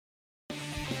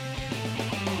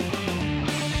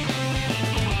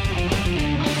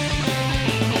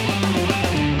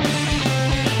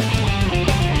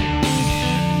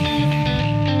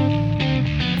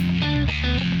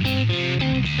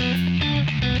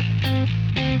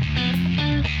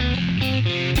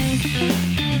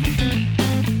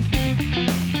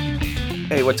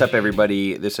what's up,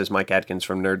 everybody? This is Mike Atkins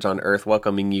from Nerds on Earth,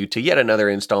 welcoming you to yet another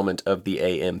installment of the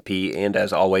AMP. And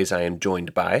as always, I am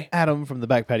joined by Adam from the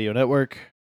Back Patio Network.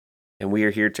 And we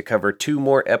are here to cover 2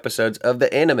 more episodes of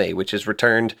the anime, which has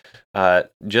returned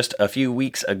just a few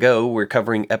weeks ago. We're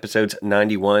covering episodes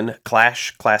 91,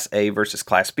 Clash, Class A versus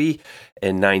Class B,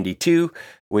 and 92,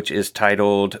 which is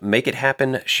titled Make It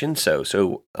Happen, Shinso.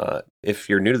 So if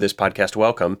you're new to this podcast,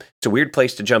 welcome. It's a weird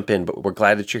place to jump in, but we're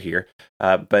glad that you're here.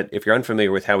 But if you're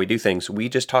unfamiliar with how we do things, we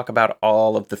just talk about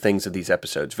all of the things of these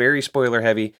episodes. Very spoiler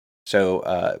heavy.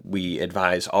 So we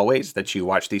advise always that you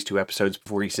watch these 2 episodes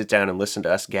before you sit down and listen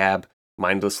to us gab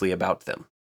mindlessly about them.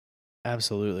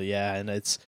 Absolutely, yeah. And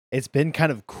it's been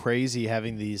kind of crazy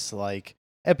having these like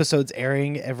episodes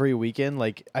airing every weekend.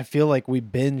 Like I feel like we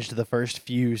binged the first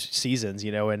few seasons,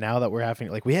 and now that we're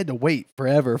having we had to wait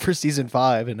forever for season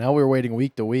 5, and now we're waiting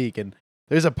week to week. And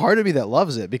there's a part of me that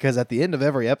loves it because at the end of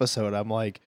every episode, I'm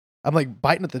like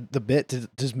biting at the bit to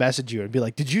just message you and be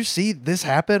like, did you see this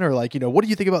happen? Or what do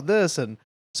you think about this? And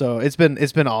so it's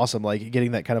been awesome, like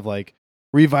getting that kind of like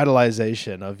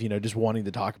revitalization of, just wanting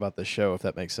to talk about this show, if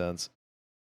that makes sense.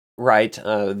 Right.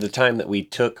 The time that we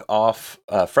took off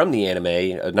from the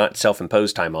anime, not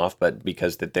self-imposed time off, but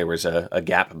because that there was a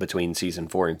gap between season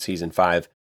 4 and season 5,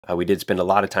 we did spend a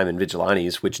lot of time in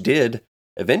Vigilantes, which did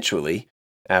eventually,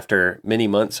 after many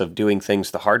months of doing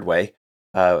things the hard way,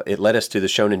 it led us to the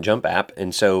Shonen Jump app.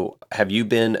 And so have you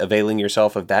been availing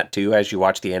yourself of that too as you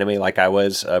watch the anime like I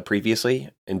was previously,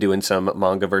 and doing some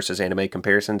manga versus anime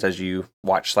comparisons as you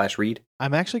watch/read?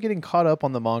 I'm actually getting caught up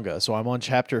on the manga, so I'm on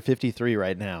chapter 53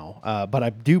 right now. But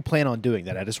I do plan on doing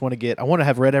that. I want to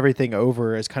have read everything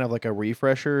over as kind of like a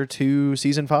refresher to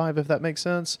season 5, if that makes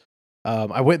sense.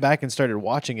 I went back and started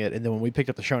watching it, and then when we picked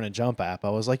up the Shonen Jump app, I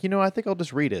was like, I think I'll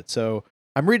just read it. So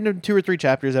I'm reading 2 or 3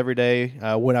 chapters every day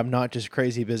when I'm not just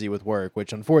crazy busy with work,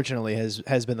 which unfortunately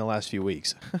has been the last few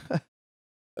weeks.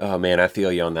 Oh man, I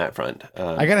feel you on that front.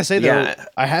 I gotta say though,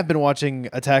 I have been watching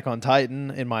Attack on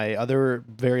Titan in my other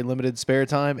very limited spare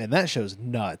time, and that show's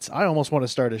nuts. I almost want to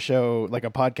start a show, like a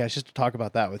podcast, just to talk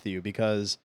about that with you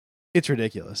because it's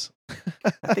ridiculous.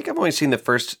 I think I've only seen the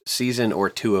first season or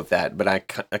 2 of that, but I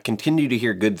continue to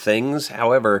hear good things.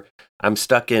 However, I'm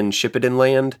stuck in Shippuden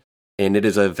land. And it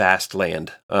is a vast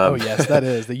land. Oh yes, that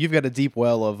is. You've got a deep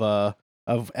well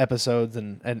of episodes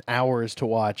and hours to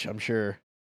watch, I'm sure.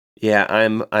 Yeah,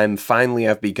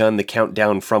 I've begun the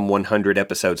countdown from 100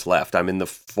 episodes left. I'm in the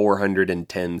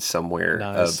 410 somewhere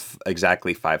of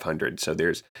exactly 500. So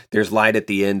there's light at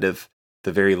the end of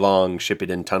the very long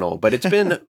Shippuden tunnel, but it's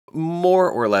been more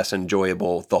or less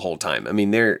enjoyable the whole time. I mean,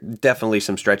 there are definitely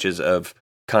some stretches of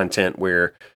content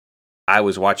where I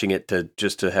was watching it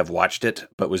to have watched it,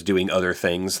 but was doing other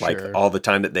things. Sure. Like all the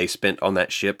time that they spent on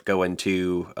that ship going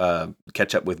to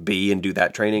catch up with B and do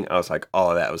that training. I was like, all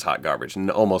of that was hot garbage, and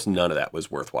almost none of that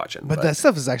was worth watching. But that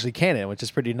stuff is actually canon, which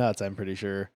is pretty nuts, I'm pretty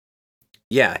sure.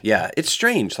 Yeah. It's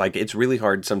strange. Like, it's really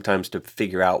hard sometimes to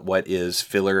figure out what is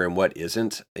filler and what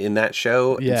isn't in that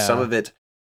show. Yeah. And some of it,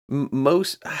 not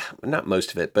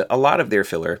most of it, but a lot of their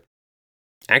filler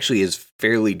actually is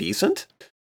fairly decent.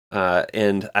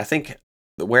 And I think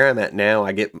where I'm at now,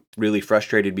 I get really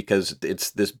frustrated because it's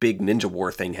this big ninja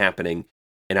war thing happening,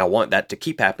 and I want that to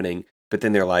keep happening. But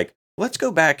then they're like, let's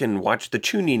go back and watch the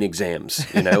Chunin exams,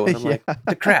 And I'm like,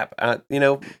 the crap,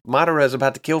 Madara is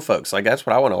about to kill folks. Like, that's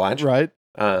what I want to watch. Right.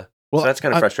 So that's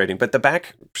kind of frustrating. But the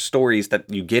back stories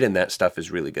that you get in that stuff is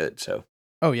really good. So.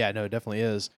 Oh yeah, no, it definitely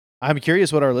is. I'm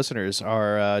curious what our listeners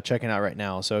are checking out right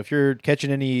now. So if you're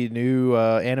catching any new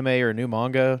anime or new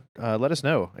manga, let us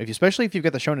know. Especially if you've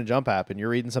got the Shonen Jump app and you're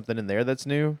reading something in there that's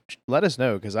new, let us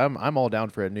know because I'm all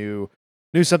down for a new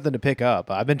something to pick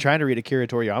up. I've been trying to read Akira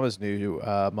Toriyama's new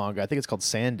manga. I think it's called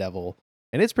Sand Devil,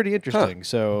 and it's pretty interesting. Huh.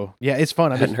 So yeah, it's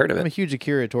fun. I hadn't heard of it. I'm a huge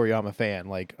Akira Toriyama fan.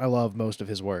 Like I love most of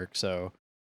his work. So.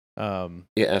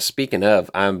 Yeah. Speaking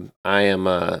of, I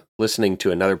am listening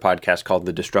to another podcast called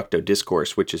The Destructo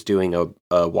Discourse, which is doing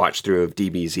a watch through of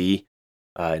DBZ,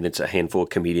 and it's a handful of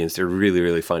comedians. They're really,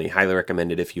 really funny. Highly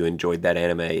recommend it if you enjoyed that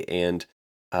anime. And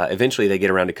eventually, they get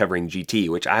around to covering GT,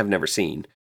 which I've never seen.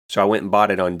 So I went and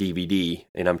bought it on DVD,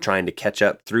 and I'm trying to catch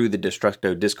up through The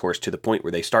Destructo Discourse to the point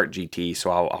where they start GT. So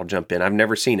I'll jump in. I've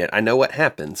never seen it. I know what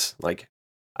happens. Like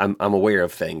I'm aware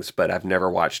of things, but I've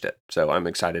never watched it. So I'm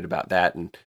excited about that.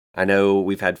 And I know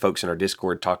we've had folks in our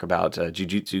Discord talk about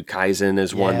Jujutsu Kaisen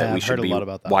as one that we should be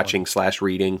watching /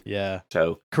 reading. Yeah.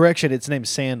 So correction, it's named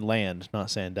Sand Land, not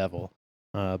Sand Devil.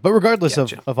 But regardless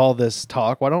of all this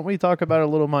talk, why don't we talk about a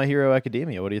little My Hero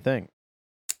Academia? What do you think?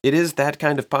 It is that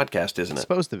kind of podcast, isn't it? It's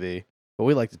supposed to be, but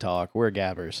we like to talk. We're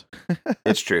gabbers.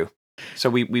 It's true. So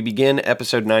we begin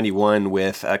episode 91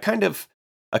 with kind of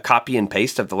a copy and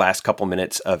paste of the last couple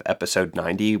minutes of episode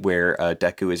 90, where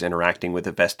Deku is interacting with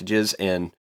the Vestiges,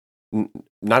 and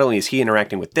not only is he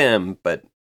interacting with them, but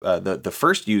the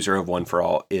first user of One for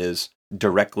All is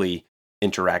directly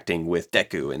interacting with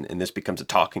Deku, and this becomes a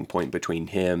talking point between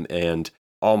him and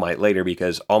All Might later,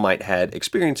 because All Might had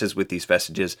experiences with these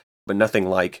Vestiges, but nothing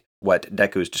like what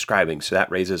Deku is describing, so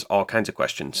that raises all kinds of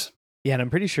questions. Yeah, and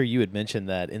I'm pretty sure you had mentioned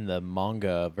that in the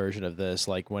manga version of this,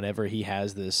 like whenever he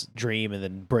has this dream and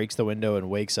then breaks the window and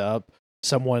wakes up,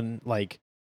 someone like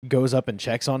goes up and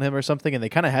checks on him or something, and they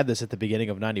kind of had this at the beginning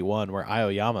of 91 where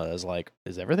Aoyama is like,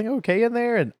 is everything okay in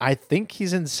there? And I think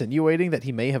he's insinuating that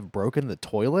he may have broken the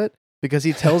toilet because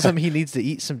he tells him he needs to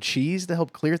eat some cheese to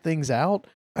help clear things out.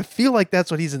 I feel like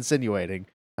that's what he's insinuating.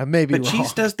 I may be But wrong.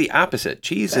 cheese does the opposite.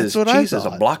 Cheese That's is what I a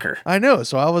thought. blocker. I know,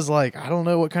 so I was like, I don't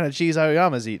know what kind of cheese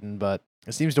Aoyama's eating, but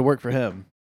it seems to work for him.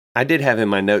 I did have in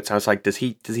my notes, I was like, does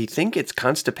he think it's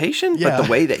constipation? Yeah. But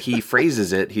the way that he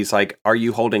phrases it, he's like, are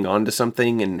you holding on to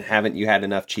something and haven't you had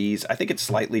enough cheese? I think it's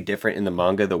slightly different in the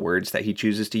manga, the words that he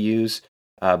chooses to use,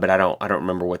 but I don't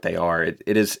remember what they are. It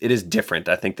is different.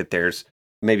 I think that there's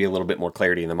maybe a little bit more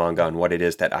clarity in the manga on what it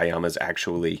is that Aoyama's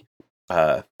actually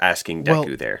asking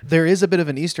Deku there. There is a bit of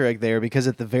an Easter egg there because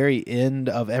at the very end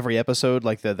of every episode,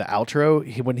 like the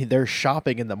outro, when they're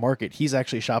shopping in the market, he's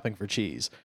actually shopping for cheese.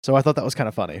 So I thought that was kind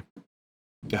of funny.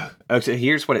 So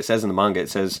here's what it says in the manga. It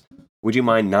says, would you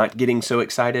mind not getting so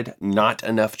excited? Not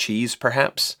enough cheese,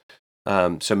 perhaps?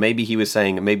 So maybe he was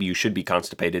saying maybe you should be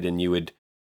constipated and you would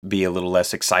be a little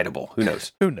less excitable. Who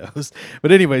knows? Who knows?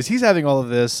 But anyways, he's having all of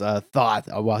this thought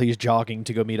while he's jogging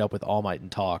to go meet up with All Might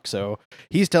and talk. So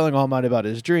he's telling All Might about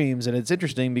his dreams, and it's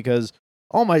interesting because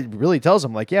All Might really tells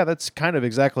him, like, yeah, that's kind of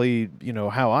exactly,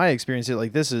 how I experienced it.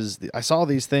 Like, I saw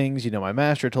these things, my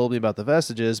master told me about the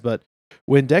Vestiges, but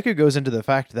when Deku goes into the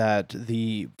fact that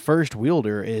the first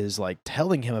wielder is, like,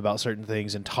 telling him about certain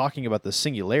things and talking about the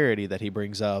singularity that he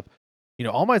brings up,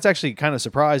 All Might's actually kind of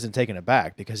surprised and taken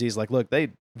aback because he's like, look,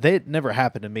 they never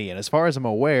happened to me. And as far as I'm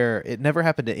aware, it never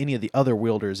happened to any of the other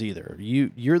wielders either.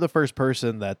 You're the first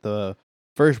person that the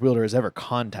first wielder has ever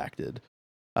contacted.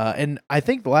 And I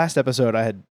think the last episode I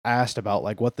had asked about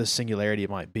like what the singularity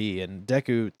might be. And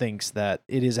Deku thinks that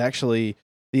it is actually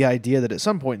the idea that at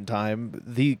some point in time,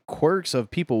 the quirks of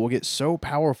people will get so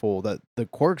powerful that the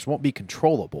quirks won't be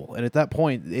controllable. And at that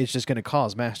point, it's just going to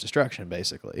cause mass destruction,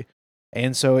 basically.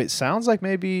 And so it sounds like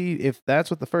maybe if that's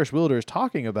what the first wielder is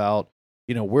talking about,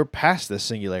 we're past this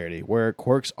singularity where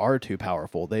quirks are too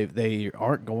powerful. They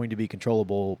aren't going to be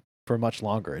controllable for much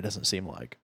longer, it doesn't seem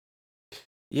like.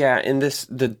 Yeah, and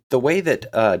the way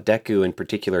that Deku in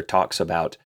particular talks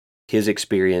about his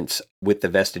experience with the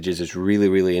Vestiges is really,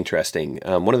 really interesting.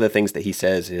 One of the things that he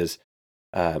says is,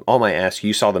 All Might asks,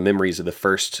 you saw the memories of the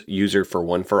first user for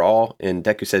One for All? And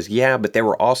Deku says, yeah, but there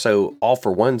were also All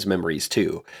for One's memories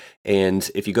too. And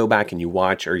if you go back and you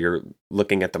watch or you're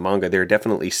looking at the manga, there are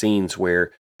definitely scenes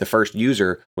where the first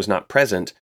user was not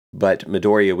present, but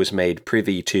Midoriya was made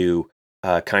privy to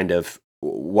kind of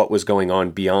what was going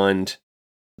on beyond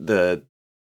the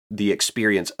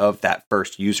experience of that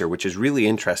first user, which is really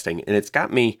interesting. And it's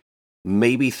got me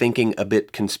maybe thinking a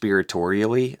bit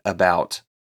conspiratorially about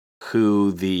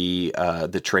who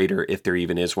the traitor, if there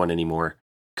even is one anymore,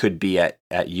 could be at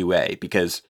UA.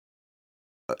 Because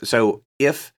so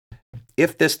if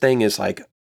this thing is like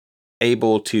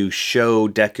able to show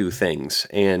Deku things,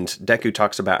 and Deku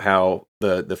talks about how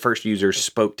the first user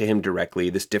spoke to him directly,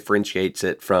 this differentiates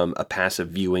it from a passive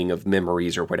viewing of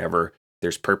memories or whatever.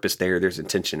 There's purpose there. There's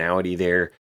intentionality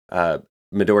there.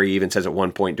 Midori even says at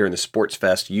one point during the sports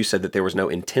fest, you said that there was no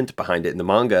intent behind it. In the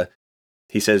manga,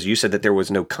 he says, you said that there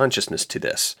was no consciousness to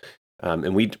this.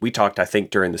 And we talked, I think,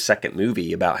 during the second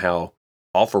movie about how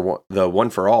the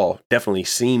One for All definitely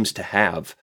seems to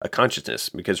have a consciousness,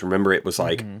 because remember, it was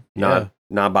like, nah,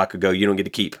 Bakugo, you don't get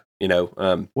to keep,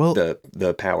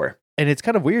 the power. And it's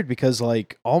kind of weird because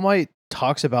like All Might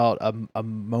talks about a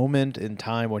moment in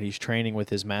time when he's training with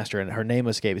his master, and her name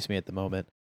escapes me at the moment.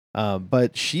 But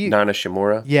Nana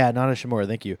Shimura. Yeah, Nana Shimura.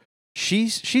 Thank you. She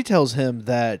tells him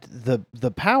that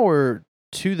the power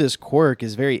to this quirk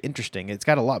is very interesting. It's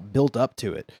got a lot built up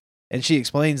to it. And she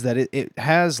explains that it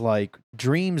has like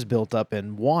dreams built up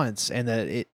and wants, and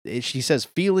that she says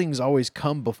feelings always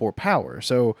come before power.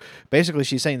 So basically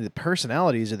she's saying the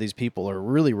personalities of these people are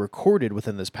really recorded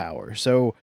within this power.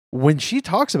 So when she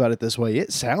talks about it this way,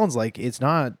 it sounds like it's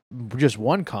not just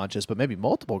one conscious, but maybe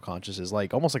multiple consciouses,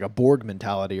 like almost like a Borg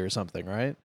mentality or something,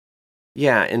 right?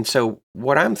 Yeah, and so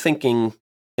what I'm thinking,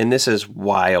 and this is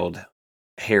wild,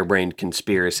 harebrained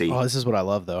conspiracy. Oh, this is what I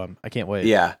love, though. I can't wait.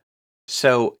 Yeah.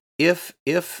 So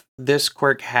if this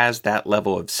quirk has that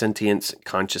level of sentience,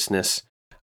 consciousness,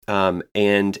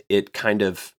 and it kind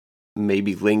of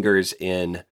maybe lingers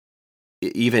in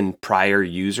even prior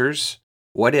users,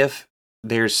 what if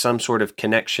there's some sort of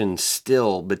connection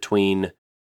still between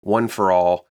One for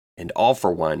All and All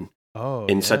for One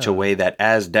in such a way that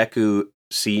as Deku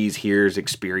sees, hears,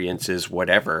 experiences,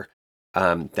 whatever,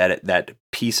 that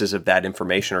pieces of that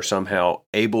information are somehow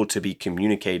able to be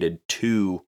communicated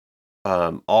to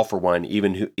All for One,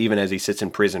 even as he sits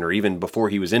in prison, or even before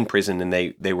he was in prison, and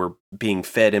they were being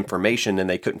fed information and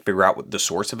they couldn't figure out what the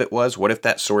source of it was. What if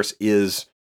that source is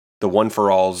the One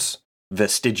for All's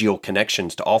vestigial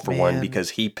connections to All for One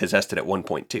because he possessed it at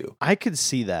 1.2? I could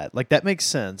see that. Like, that makes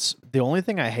sense. The only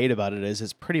thing I hate about it is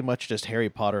it's pretty much just Harry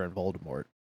Potter and Voldemort.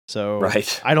 So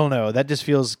right. I don't know. That just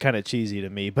feels kind of cheesy to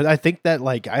me. But I think that,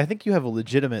 like, I think you have a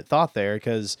legitimate thought there,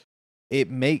 because it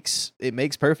makes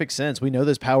perfect sense. We know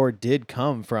this power did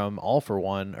come from All for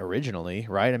One originally,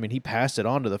 right? I mean, he passed it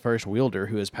on to the first wielder,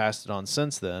 who has passed it on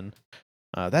since then.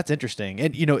 That's interesting.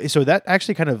 And, you know, so that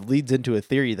actually kind of leads into a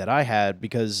theory that I had,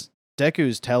 because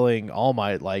Deku's telling All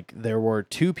Might, like, there were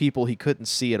two people he couldn't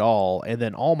see at all, and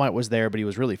then All Might was there, but he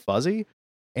was really fuzzy.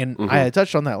 And I had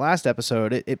touched on that last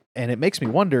episode, and it makes me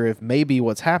wonder if maybe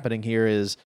what's happening here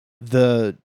is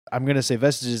I'm going to say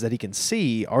vestiges that he can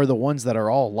see are the ones that are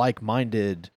all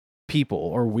like-minded people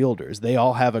or wielders. They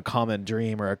all have a common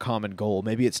dream or a common goal.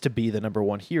 Maybe it's to be the number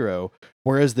one hero,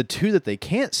 whereas the two that they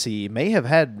can't see may have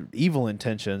had evil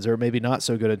intentions, or maybe not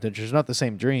so good intentions, not the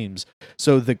same dreams.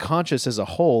 So the conscious as a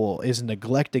whole is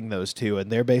neglecting those two,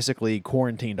 and they're basically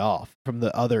quarantined off from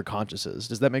the other consciouses.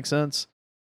 Does that make sense?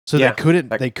 So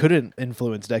they couldn't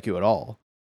influence Deku at all.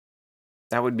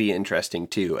 That would be interesting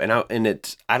too. And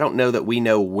I don't know that we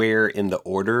know where in the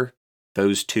order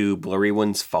those two blurry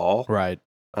ones fall. Right.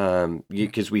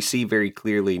 Because we see very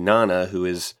clearly Nana, who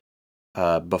is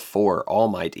before All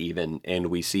Might even, and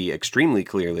we see extremely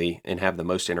clearly and have the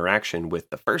most interaction with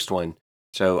the first one.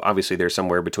 So obviously they're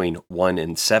somewhere between 1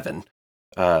 and 7.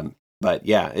 But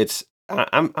yeah,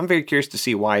 I'm very curious to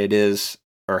see why it is,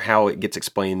 or how it gets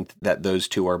explained that those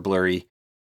two are blurry,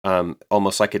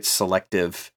 almost like it's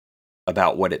selective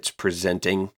about what it's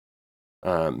presenting.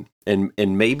 And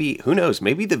maybe, who knows,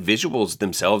 maybe the visuals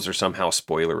themselves are somehow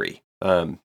spoilery.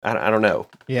 I don't know.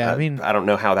 Yeah, I mean, I don't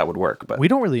know how that would work, but we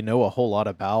don't really know a whole lot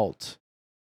about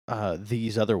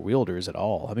these other wielders at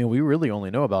all. I mean, we really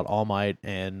only know about All Might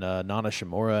and Nana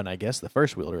Shimura, and I guess the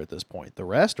first wielder at this point. The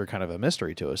rest are kind of a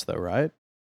mystery to us, though, right?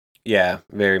 Yeah,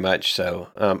 very much so.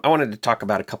 I wanted to talk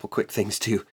about a couple quick things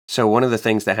too. So one of the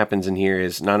things that happens in here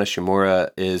is Nana Shimura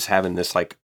is having this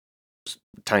like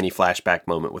tiny flashback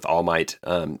moment with All Might,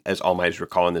 as All Might is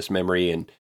recalling this memory,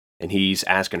 and he's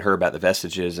asking her about the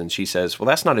vestiges, and she says, "Well,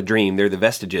 that's not a dream; they're the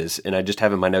vestiges." And I just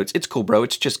have in my notes, "It's cool, bro.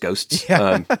 It's just ghosts."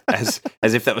 Yeah. As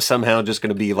if that was somehow just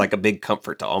going to be like a big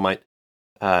comfort to All Might.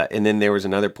 And then there was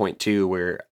another point too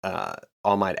where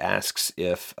All Might asks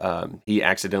if he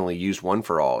accidentally used One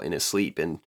for All in his sleep,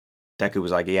 and Deku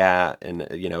was like, "Yeah," and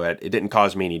it didn't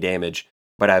cause me any damage,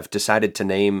 but I've decided to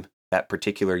name that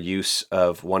particular use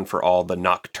of One for All the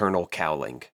Nocturnal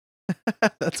Cowling.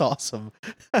 That's awesome.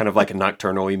 Kind of like a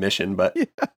nocturnal emission, but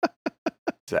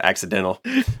it's accidental.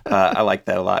 I like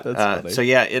that a lot. So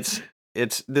yeah, it's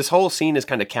this whole scene is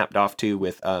kind of capped off too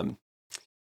with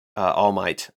All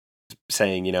Might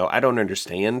saying, I don't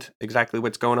understand exactly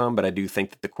what's going on, but I do think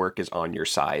that the quirk is on your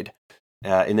side.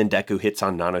 And then Deku hits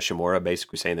on Nana Shimura,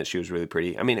 basically saying that she was really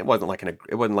pretty. I mean, it wasn't like a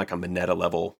Mineta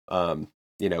level,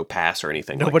 pass or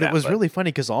anything. No, like but that, it was really funny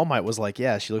because All Might was like,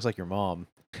 "Yeah, she looks like your mom."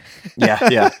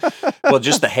 Yeah. Well,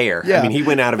 just the hair. Yeah. I mean, he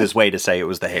went out of his way to say it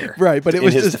was the hair, right? But it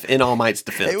was just in All Might's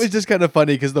defense. It was just kind of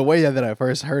funny because the way that I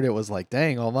first heard it was like,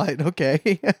 "Dang, All Might,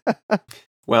 okay."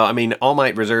 Well, I mean, All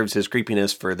Might reserves his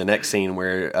creepiness for the next scene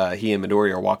where he and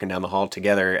Midori are walking down the hall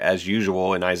together as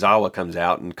usual, and Aizawa comes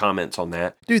out and comments on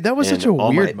that. Dude, that was such a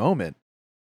weird moment.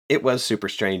 It was super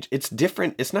strange. It's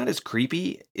different. It's not as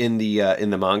creepy in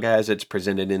the manga as it's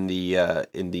presented in the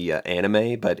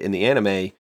anime, but in the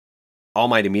anime, All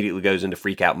Might immediately goes into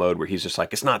freak out mode where he's just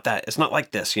like, it's not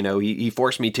like this, he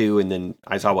forced me to, and then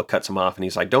Aizawa cuts him off and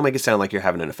he's like, don't make it sound like you're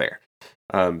having an affair.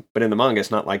 But in the manga,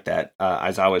 it's not like that.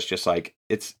 Aizawa's just like,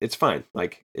 it's fine.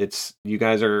 Like, you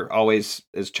guys are always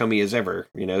as chummy as ever.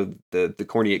 The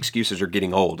corny excuses are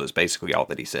getting old is basically all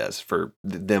that he says for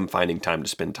them finding time to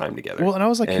spend time together. Well, and I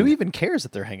was like, who even cares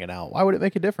that they're hanging out? Why would it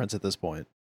make a difference at this point?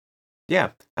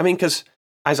 Yeah. I mean, because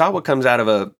Aizawa comes out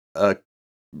of a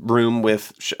room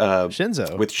with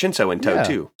Shinso in tow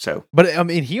too. So, but I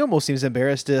mean, he almost seems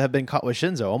embarrassed to have been caught with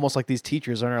Shinso, almost like these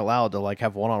teachers aren't allowed to like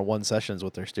have one-on-one sessions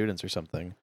with their students or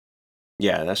something.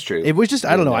 Yeah, that's true. It was just,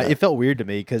 I don't know. And, It felt weird to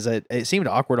me because it seemed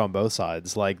awkward on both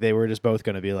sides. Like they were just both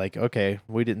going to be like, okay,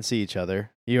 we didn't see each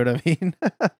other. You know what I mean?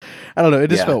 I don't know. It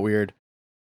just yeah. felt weird.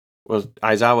 Well,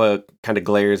 Aizawa kind of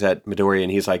glares at Midoriya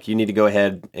and he's like, you need to go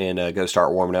ahead and go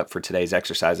start warming up for today's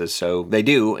exercises. So they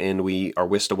do, and we are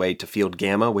whisked away to Field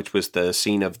Gamma, which was the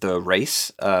scene of the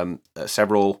race. It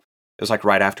was like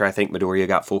right after I think Midoriya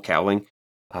got full cowling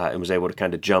and was able to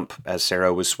kind of jump as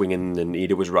Sarah was swinging and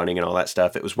Ida was running and all that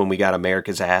stuff. It was when we got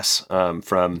America's ass and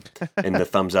the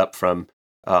thumbs up from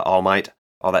All Might.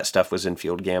 All that stuff was in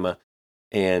Field Gamma.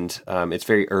 And it's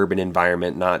very urban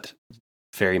environment, not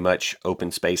very much open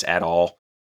space at all.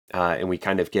 And we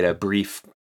kind of get a brief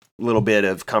little bit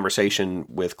of conversation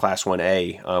with Class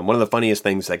 1A. One of the funniest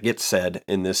things that gets said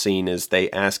in this scene is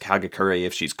they ask Hagakure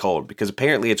if she's cold, because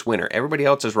apparently it's winter. Everybody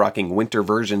else is rocking winter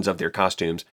versions of their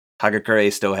costumes.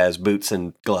 Hagakure still has boots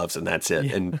and gloves, and that's it.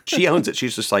 Yeah. And she owns it.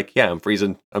 She's just like, yeah, I'm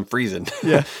freezing.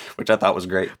 Yeah. Which I thought was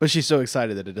great. But she's so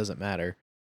excited that it doesn't matter.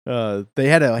 They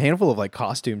had a handful of like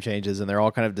costume changes, and they're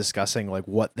all kind of discussing like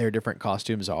what their different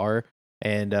costumes are.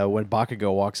 And when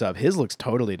Bakugo walks up, his looks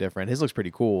totally different. His looks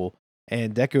pretty cool.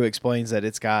 And Deku explains that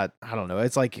it's got, I don't know,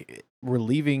 it's like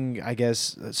relieving, I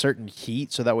guess, a certain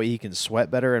heat so that way he can sweat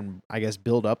better and, I guess,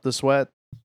 build up the sweat.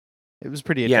 It was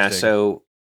pretty interesting. Yeah, so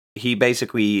he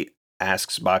basically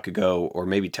asks Bakugo, or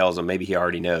maybe tells him, maybe he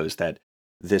already knows, that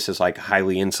this is like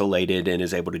highly insulated and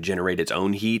is able to generate its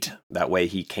own heat. That way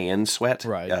he can sweat,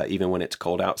 right. Even when it's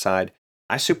cold outside.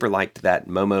 I super liked that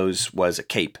Momo's was a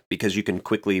cape, because you can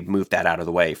quickly move that out of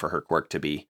the way for her quirk to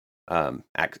be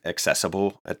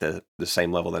accessible at the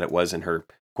same level that it was in her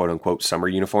quote-unquote summer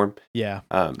uniform. Yeah.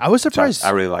 I was surprised. So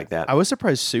I really like that. I was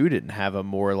surprised Sue didn't have a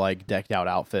more like decked out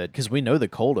outfit, because we know the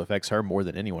cold affects her more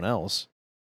than anyone else.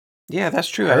 Yeah, that's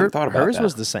true. I hadn't thought about hers that.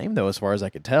 was the same, though, as far as I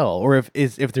could tell. Or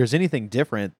if there's anything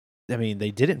different, I mean,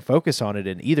 they didn't focus on it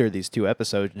in either of these two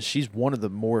episodes, and she's one of the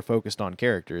more focused on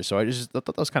characters. So I just thought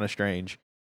that was kind of strange.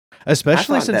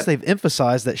 Especially since they've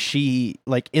emphasized that she,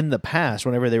 like in the past,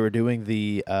 whenever they were doing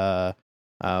the,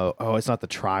 it's not the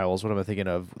trials. What am I thinking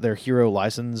of? Their hero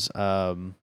license,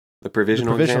 the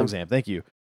provisional exam. Thank you.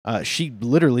 She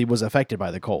literally was affected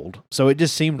by the cold, so it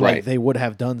just seemed like they would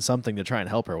have done something to try and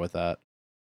help her with that.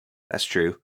 That's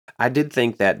true. I did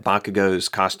think that Bakugo's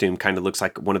costume kind of looks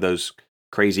like one of those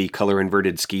crazy color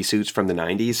inverted ski suits from the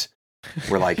 90s.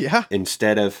 Where like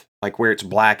instead of like where it's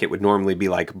black, it would normally be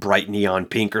like bright neon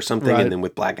pink or something, and then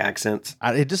with black accents.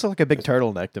 It just looked like a big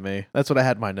turtleneck to me. That's what I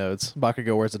had in my notes.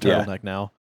 Bakugo wears a turtleneck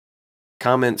now.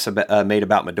 Comments made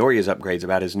about Midoriya's upgrades,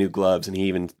 about his new gloves, and he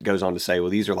even goes on to say, well,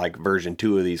 these are like version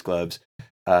 2 of these gloves.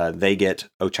 They get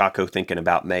Ochako thinking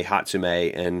about Mei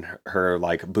Hatsume and her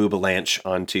like boobalanche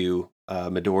onto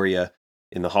Midoriya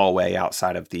in the hallway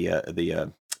outside of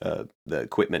the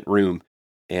equipment room.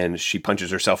 And she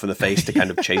punches herself in the face to kind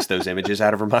of chase those images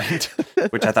out of her mind,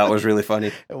 which I thought was really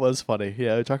funny. It was funny.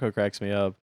 Yeah, Ochako cracks me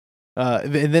up.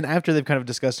 And then after they've kind of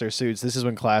discussed their suits, this is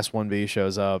when Class 1B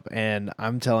shows up. And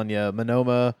I'm telling you,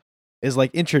 Monoma is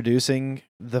like introducing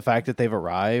the fact that they've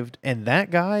arrived. And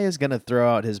that guy is going to throw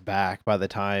out his back by the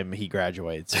time he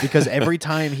graduates. Because every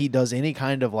time he does any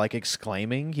kind of like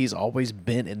exclaiming, he's always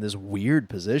been in this weird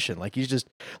position. Like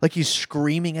he's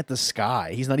screaming at the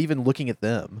sky. He's not even looking at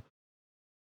them.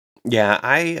 Yeah,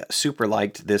 I super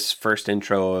liked this first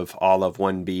intro of all of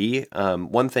 1B.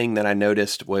 One thing that I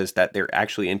noticed was that they're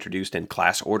actually introduced in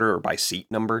class order or by seat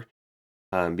number,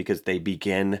 because they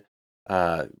begin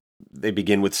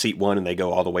with seat 1 and they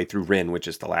go all the way through Rin, which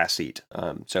is the last seat.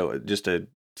 So just a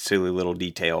silly little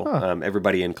detail. Huh.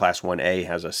 Everybody in class 1A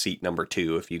has a seat number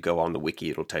 2. If you go on the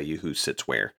wiki, it'll tell you who sits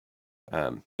where.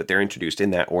 But they're introduced in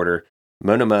that order.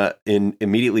 Monoma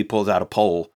immediately pulls out a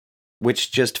pole,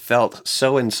 which just felt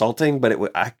so insulting,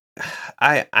 but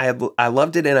I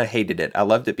loved it and I hated it. I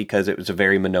loved it because it was a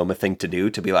very Monoma thing to do,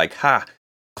 to be like, ha,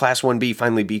 Class 1B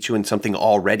finally beat you in something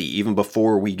already, even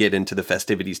before we get into the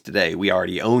festivities today. We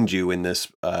already owned you in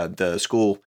this the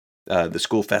school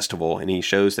festival, and he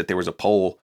shows that there was a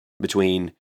poll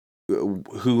between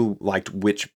who liked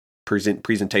which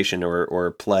presentation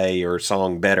or play or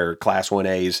song better, Class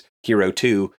 1A's Hero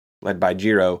 2, led by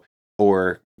Jiro,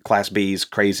 or Class B's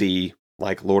crazy,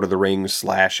 like Lord of the Rings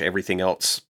 / everything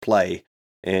else play.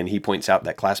 And he points out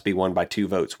that Class B won by 2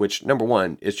 votes, which, number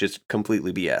 1, is just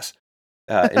completely BS.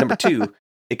 And number 2,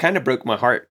 it kind of broke my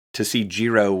heart to see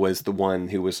Jiro was the one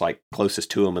who was like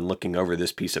closest to him and looking over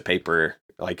this piece of paper,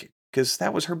 like, because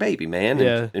that was her baby, man.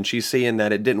 Yeah. And she's seeing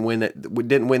that it didn't win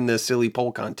the silly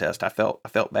poll contest. I felt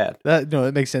bad. No,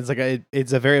 it makes sense. Like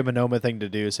it's a very Monoma thing to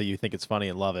do, so you think it's funny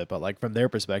and love it. But like from their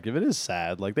perspective, it is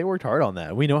sad. Like they worked hard on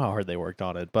that. We know how hard they worked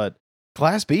on it. But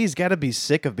Class B's got to be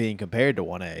sick of being compared to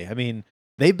 1A. I mean,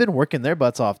 they've been working their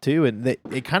butts off too, and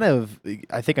it kind of,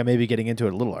 I think I may be getting into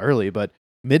it a little early, but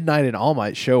Midnight and All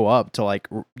Might show up to like,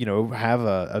 have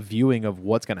a viewing of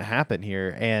what's going to happen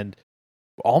here. And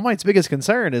All Might's biggest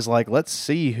concern is like, let's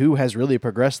see who has really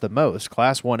progressed the most.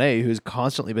 Class 1A, who's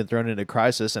constantly been thrown into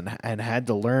crisis and had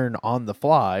to learn on the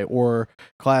fly, or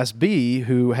Class B,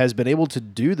 who has been able to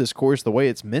do this course the way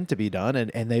it's meant to be done,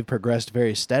 and they've progressed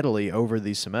very steadily over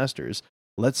these semesters.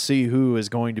 Let's see who is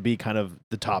going to be kind of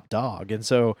the top dog. And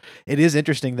so it is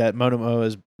interesting that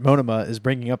Monoma is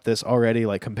bringing up this already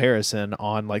like comparison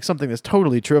on like something that's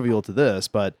totally trivial to this,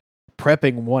 but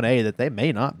prepping 1A that they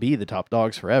may not be the top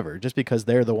dogs forever just because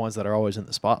they're the ones that are always in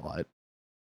the spotlight.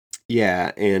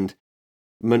 Yeah, and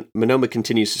Monoma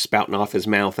continues to spouting off his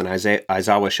mouth, and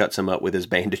Aizawa shuts him up with his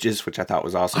bandages, which I thought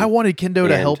was awesome. I wanted Kendo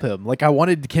to help him. Like, I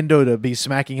wanted Kendo to be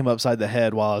smacking him upside the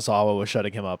head while Aizawa was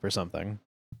shutting him up or something.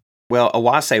 Well,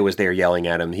 Awase was there yelling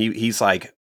at him. He's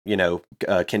like,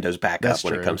 Kendo's backup That's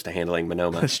when true. it comes to handling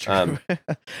Monoma. That's true.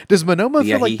 Does Monoma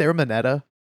feel like they're Mineta?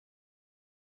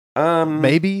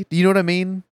 Maybe. Do you know what I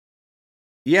mean?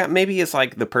 Yeah, maybe it's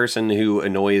like the person who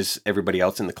annoys everybody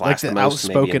else in the class like the most.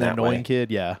 Outspoken, annoying kid,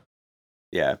 yeah.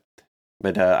 Yeah.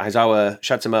 But Aizawa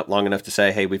shuts him up long enough to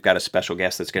say, hey, we've got a special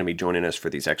guest that's going to be joining us for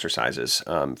these exercises.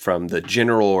 From the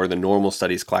general or the normal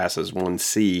studies classes,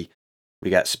 1C, we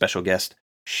got special guest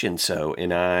Shinso,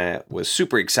 and I was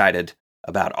super excited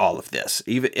about all of this.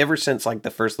 Ever since like the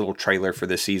first little trailer for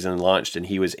this season launched and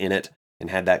he was in it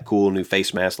and had that cool new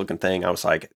face mask looking thing, I was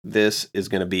like, this is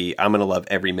going to be, I'm going to love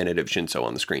every minute of Shinso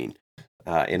on the screen.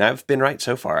 And I've been right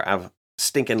so far. I've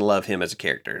stinking love him as a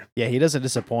character. Yeah, he doesn't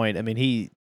disappoint. I mean, he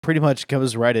pretty much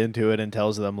comes right into it and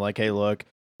tells them like, hey, look,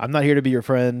 I'm not here to be your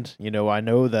friend. I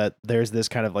know that there's this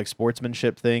kind of like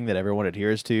sportsmanship thing that everyone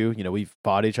adheres to. We've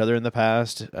fought each other in the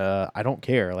past. I don't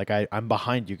care. Like, I'm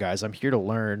behind you guys. I'm here to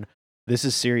learn. This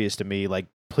is serious to me. Like,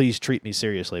 please treat me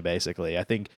seriously, basically. I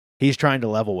think he's trying to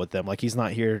level with them. Like, he's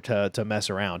not here to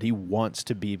mess around. He wants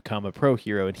to become a pro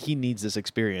hero, and he needs this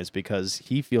experience because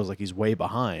he feels like he's way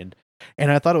behind.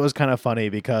 And I thought it was kind of funny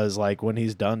because, like, when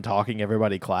he's done talking,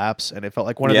 everybody claps, and it felt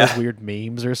like one of those weird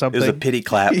memes or something. It was a pity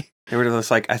clap. They were just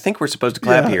like, I think we're supposed to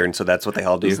clap here, and so that's what they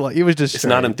all do. It was just it's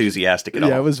not enthusiastic at all.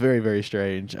 Yeah, it was very, very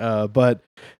strange. But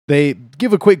they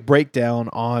give a quick breakdown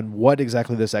on what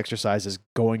exactly this exercise is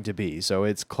going to be. So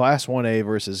it's Class 1A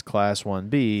versus Class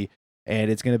 1B, and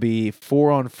it's going to be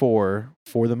 4-on-4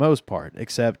 for the most part,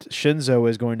 except Shinso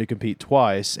is going to compete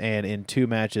twice, and in 2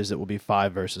 matches it will be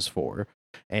 5 versus 4.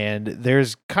 And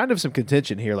there's kind of some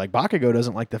contention here. Like, Bakugo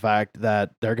doesn't like the fact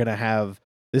that they're going to have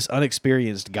this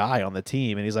unexperienced guy on the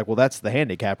team. And he's like, well, that's the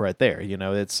handicap right there.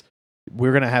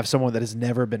 We're going to have someone that has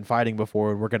never been fighting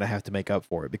before, and we're going to have to make up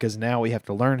for it because now we have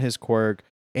to learn his quirk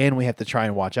and we have to try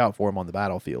and watch out for him on the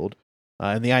battlefield.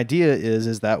 And the idea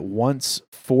is that once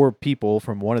 4 people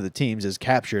from one of the teams is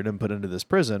captured and put into this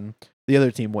prison, the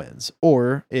other team wins.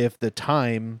 Or if the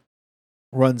time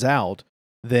runs out,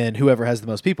 then whoever has the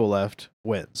most people left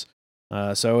wins.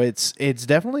 So it's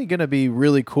definitely going to be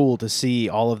really cool to see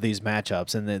all of these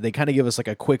matchups, and they kind of give us like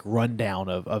a quick rundown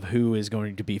of who is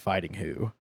going to be fighting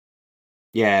who.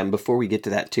 Yeah, and before we get to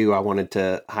that too, I wanted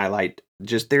to highlight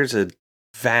just there's a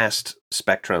vast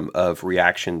spectrum of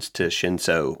reactions to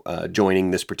Shinso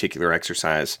joining this particular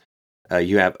exercise.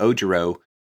 You have Ojiro,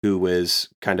 who was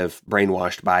kind of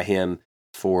brainwashed by him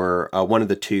for one of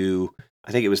the 2,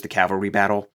 I think it was the cavalry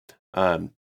battle.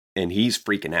 And he's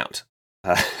freaking out.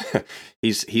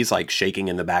 He's like shaking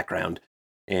in the background,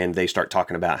 and they start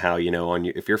talking about how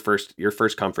if your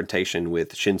first confrontation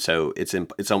with Shinso,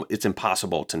 it's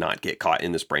impossible to not get caught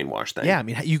in this brainwash thing. Yeah, I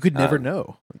mean, you could never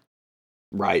know.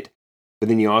 Right, but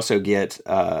then you also get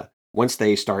once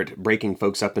they start breaking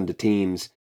folks up into teams,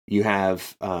 you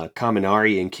have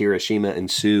Kaminari and Kirishima and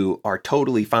Sue are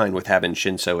totally fine with having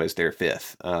Shinso as their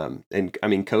 5th. And I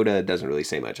mean, Koda doesn't really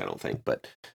say much, I don't think, but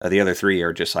the other 3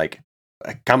 are just like,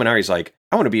 Kaminari's like,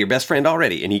 I want to be your best friend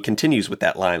already. And he continues with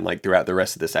that line like throughout the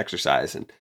rest of this exercise.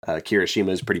 And Kirishima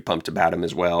is pretty pumped about him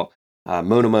as well.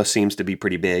 Monoma seems to be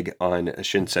pretty big on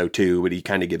Shinso too, but he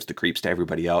kind of gives the creeps to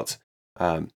everybody else.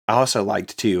 I also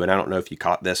liked too, and I don't know if you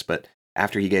caught this, but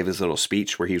after he gave his little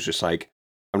speech where he was just like,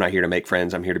 I'm not here to make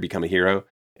friends, I'm here to become a hero,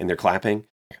 and they're clapping.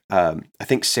 I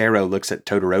think Sero looks at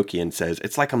Todoroki and says,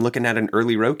 it's like I'm looking at an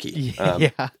early Roki.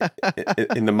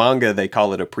 In the manga, they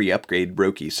call it a pre-upgrade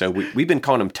Roki. So we've been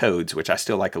calling him Toads, which I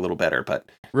still like a little better. But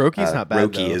Roki's not bad,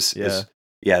 Roki is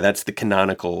Yeah, that's the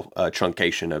canonical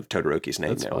truncation of Todoroki's name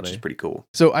That's now, which is funny. pretty cool.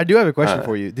 So I do have a question Uh,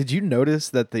 for you. Did you notice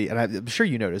that and I'm sure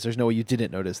you noticed, there's no way you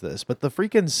didn't notice this, but the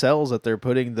freaking cells that they're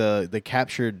putting the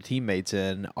captured teammates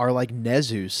in are like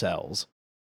Nezu cells.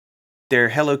 they're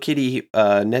Hello Kitty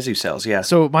Nezu cells, yeah.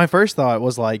 So my first thought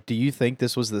was like, do you think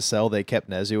this was the cell they kept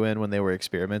Nezu in when they were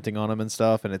experimenting on him and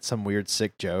stuff, and it's some weird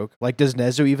sick joke? Like, does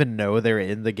Nezu even know they're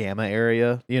in the gamma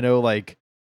area? You know, like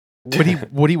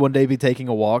would he one day be taking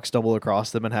a walk, stumble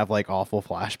across them, and have like awful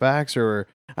flashbacks? Or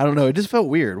I don't know. It just felt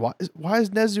weird. Why is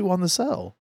Nezu on the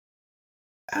cell?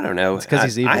 I don't know. It's because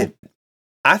he's evil.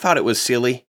 I thought it was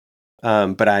silly,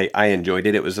 but I enjoyed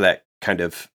it. It was that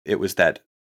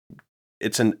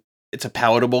it's a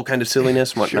palatable kind of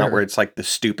silliness, Sure. not where it's like the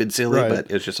stupid silly, Right. but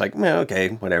it's just like, well, okay,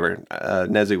 whatever.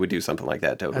 Nezu would do something like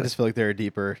that, I totally. just feel like there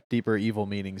are deeper evil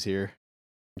meanings here.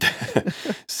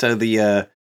 So the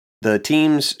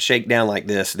teams shake down like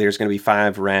this. There's going to be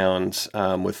 5 rounds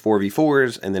with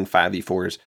 4v4s and then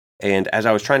 5v4s. And as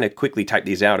I was trying to quickly type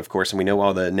these out, of course, and we know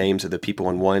all the names of the people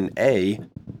in 1A,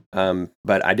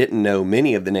 but I didn't know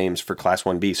many of the names for Class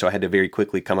 1B, so I had to very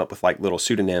quickly come up with like little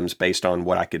pseudonyms based on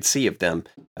what I could see of them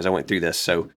as I went through this.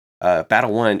 So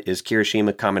Battle 1 is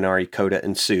Kirishima, Kaminari, Koda,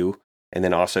 and Sue, and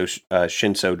then also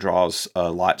Shinso draws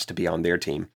lots to be on their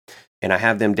team. And I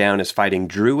have them down as fighting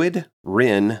Druid,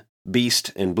 Rin,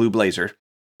 Beast, and Blue Blazer,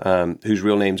 whose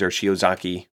real names are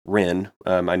Shiozaki, Rin,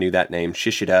 I knew that name,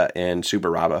 Shishida, and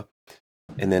Subaraba.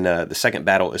 And then the second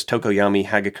battle is Tokoyami,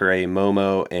 Hagakure,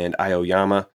 Momo, and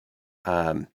Aoyama.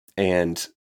 And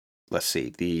let's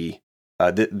see,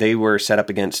 they were set up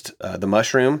against the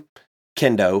Mushroom,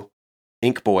 Kendo,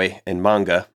 Ink Boy, and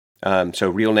Manga. So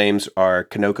real names are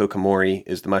Kanoko Komori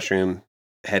is the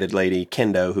mushroom-headed lady,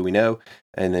 Kendo, who we know,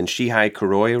 and then Shihai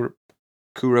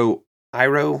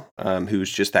Kurohiro,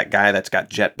 who's just that guy that's got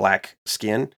jet black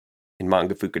skin in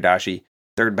manga Fukudashi.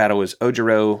 Third battle is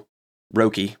Ojiro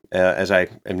Roki, as I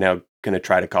am now going to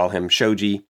try to call him,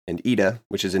 Shoji, and Ida,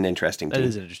 which is an interesting team. That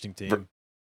is an interesting team.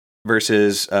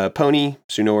 Versus Pony,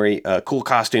 Tsunori. Cool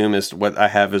costume is what I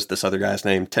have as this other guy's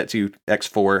name, Tetsu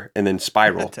X4, and then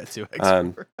Spiral. Tetsu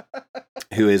X4.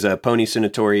 Who is Pony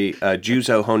Tsunotori.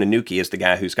 Juzo Honanuki is the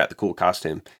guy who's got the cool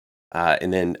costume.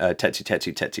 And then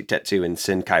Tetsu, and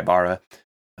Sen Kaibara.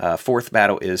 Fourth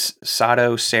battle is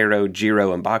Sato, Sero,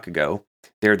 Jiro, and Bakugo.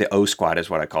 They're the O Squad is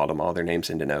what I called them, all their names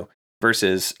end in O.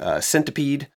 Versus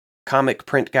Centipede, Comic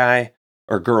Print Guy,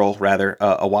 or Girl, rather,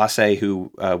 Awase,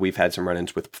 who we've had some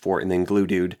run-ins with before, and then Glue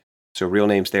Dude. So real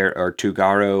names there are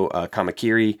Tugaro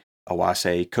Kamakiri,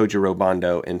 Awase, Kojiro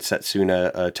Bondo, and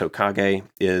Setsuna Tokage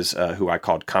is who I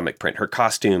called Comic Print. Her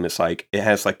costume is like, it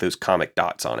has like those comic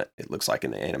dots on it, it looks like in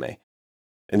the anime.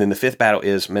 And then the fifth battle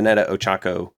is Mineta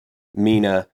Ochako,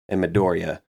 Mina, and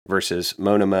Midoriya versus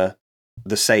Monoma,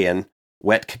 the Saiyan,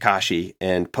 Wet Kakashi,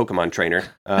 and Pokemon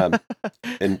Trainer.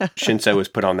 And Shinso was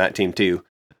put on that team too.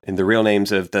 And the real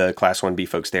names of the Class 1B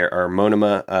folks there are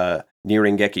Monoma,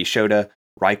 Nirengeki Shota,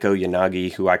 Raiko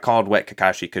Yanagi, who I called Wet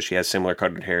Kakashi because she has similar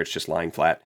colored hair, it's just lying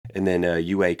flat, and then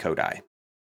Yue Kodai.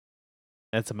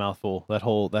 That's a mouthful. That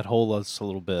whole was a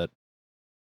little bit.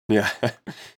 Yeah.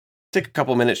 Took a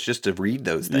couple minutes just to read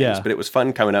those things, Yeah. but it was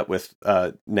fun coming up with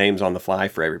names on the fly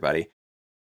for everybody.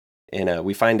 And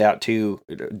we find out too,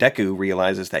 Deku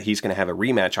realizes that he's going to have a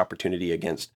rematch opportunity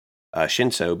against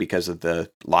Shinso because of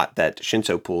the lot that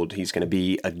Shinso pulled. He's going to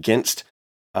be against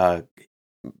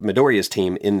Midoriya's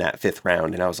team in that fifth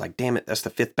round. And I was like, damn it, that's the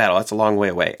fifth battle. That's a long way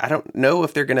away. I don't know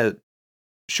if they're going to,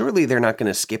 surely they're not going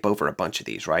to skip over a bunch of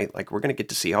these, right? Like we're going to get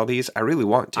to see all these. I really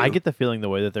want to. I get the feeling the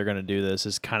way that they're going to do this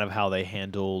is kind of how they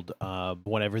handled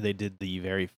whenever they did the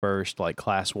very first like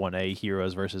Class 1A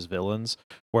heroes versus villains,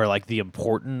 where like the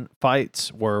important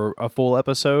fights were a full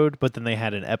episode, but then they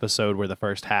had an episode where the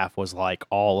first half was like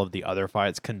all of the other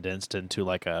fights condensed into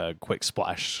like a quick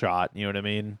splash shot. You know what I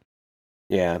mean?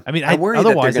 Yeah. I mean, I worry that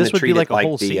they're otherwise gonna this would treat be it like a like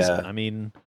whole the, season. I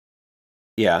mean,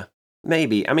 yeah,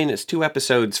 maybe. I mean, it's 2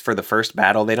 episodes for the first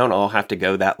battle. They don't all have to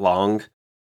go that long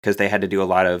because they had to do a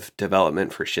lot of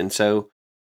development for Shinso.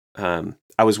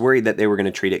 I was worried that they were going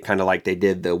to treat it kind of like they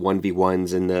did the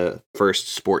 1v1s in the first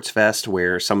Sports Fest,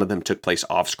 where some of them took place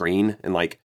off screen and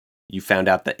like you found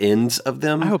out the ends of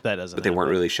them. I hope that doesn't. But they weren't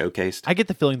happen. really showcased. I get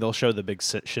the feeling they'll show the big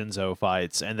Shinzo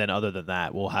fights, and then other than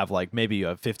that, we'll have like maybe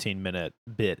a 15-minute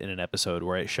bit in an episode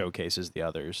where it showcases the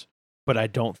others. But I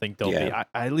don't think they'll be.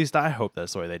 At least I hope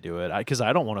that's the way they do it, because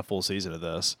I don't want a full season of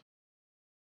this.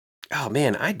 Oh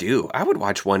man, I do. I would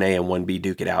watch 1A and 1B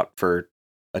duke it out for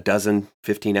a dozen,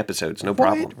 15 episodes, no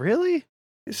problem. Really?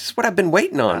 This is what I've been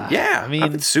waiting on. Yeah, I mean,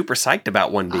 I've been super psyched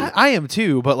about 1B. I am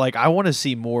too, but like I want to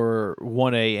see more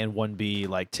 1A and 1B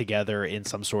like together in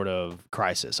some sort of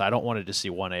crisis. I don't want to just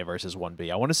see 1A versus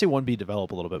 1B. I want to see 1B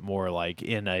develop a little bit more like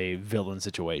in a villain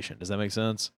situation. Does that make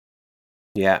sense?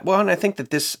 Yeah, well, and I think that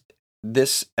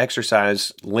this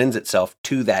exercise lends itself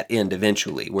to that end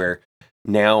eventually, where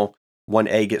now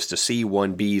 1A gets to see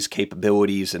 1B's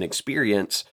capabilities and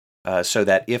experience, so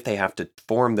that if they have to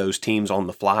form those teams on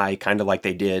the fly, kind of like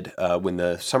they did when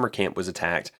the summer camp was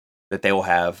attacked, that they will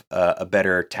have a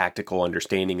better tactical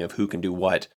understanding of who can do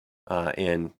what,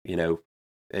 and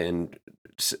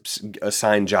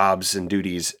assign jobs and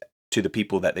duties to the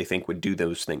people that they think would do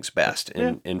those things best,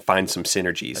 and find some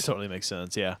synergies. That totally makes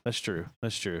sense. Yeah, that's true.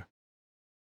 That's true.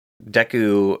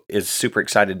 Deku is super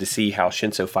excited to see how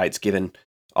Shinso fights, given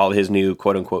all his new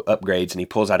quote-unquote upgrades, and he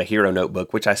pulls out a hero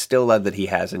notebook, which I still love that he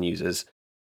has and uses.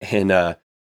 And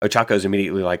Ochako's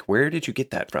immediately like, where did you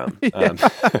get that from?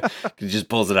 He just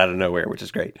pulls it out of nowhere, which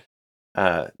is great.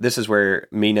 This is where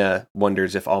Mina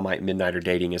wonders if All Might and Midnight are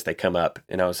dating as they come up,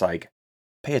 and I was like,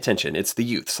 pay attention, it's the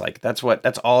youths. Like, that's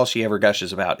all she ever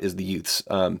gushes about is the youths.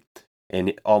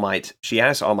 And All Might, she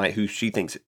asks All Might who he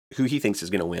thinks is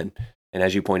going to win. And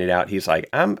as you pointed out, he's like,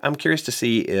 I'm curious to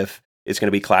see if it's going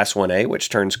to be Class 1A, which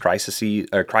turns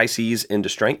crises into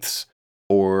strengths,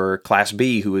 or Class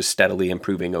B, who is steadily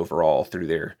improving overall through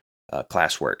their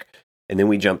classwork. And then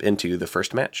we jump into the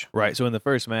first match. Right. So in the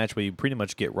first match, we pretty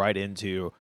much get right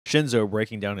into Shinso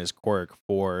breaking down his quirk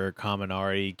for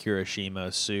Kaminari,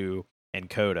 Kirishima, Sue, and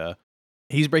Koda.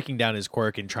 He's breaking down his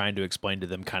quirk and trying to explain to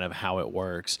them kind of how it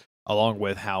works, along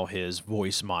with how his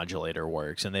voice modulator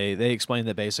works. And they explain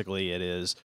that basically it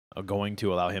is going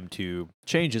to allow him to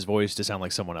change his voice to sound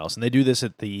like someone else. And they do this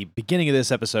at the beginning of this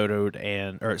episode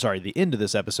the end of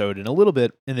this episode, and a little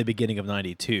bit in the beginning of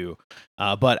 92.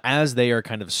 But as they are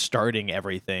kind of starting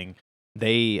everything,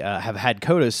 they have had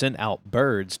Koda send out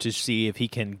birds to see if he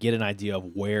can get an idea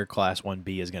of where Class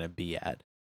 1B is going to be at.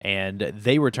 And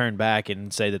they return back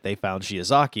and say that they found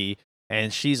Shiozaki,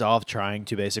 and she's off trying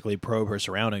to basically probe her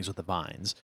surroundings with the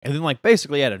vines. And then, like,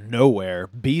 basically out of nowhere,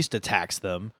 Beast attacks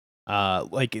them.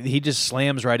 He just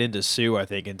slams right into Sue, I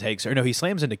think, and he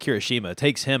slams into Kirishima,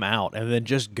 takes him out, and then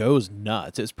just goes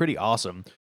nuts. It's pretty awesome.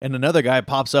 And another guy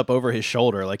pops up over his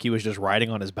shoulder, like he was just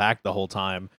riding on his back the whole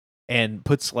time, and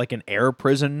puts like an air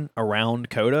prison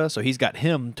around Koda, so he's got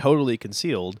him totally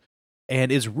concealed. And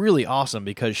it's really awesome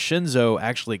because Shinso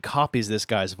actually copies this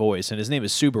guy's voice, and his name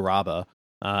is Subaraba,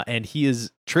 and he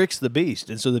tricks the Beast,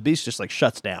 and so the Beast just like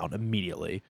shuts down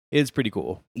immediately. It's pretty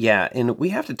cool. Yeah, and we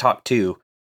have to talk too,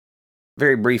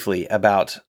 very briefly,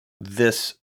 about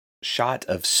this shot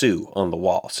of Sue on the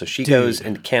wall. So she goes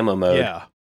into camo mode, yeah,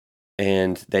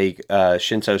 and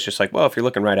Shinso's just like, well, if you're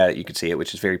looking right at it, you can see it,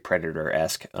 which is very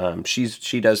Predator-esque.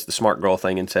 She does the smart girl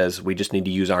thing and says, we just need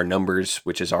to use our numbers,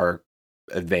 which is our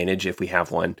advantage if we have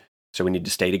one, so we need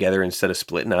to stay together instead of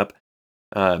splitting up.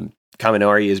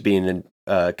 Kaminari is being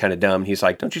kind of dumb. He's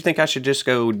like, don't you think I should just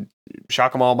go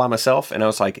shock them all by myself? And I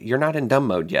was like, you're not in dumb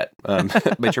mode yet,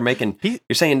 but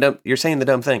you're saying the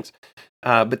dumb things.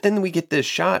 But then we get this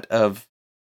shot of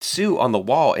Sue on the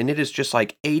wall, and it is just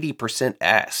like 80%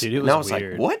 ass. Dude, it was and I was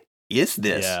weird. like, what is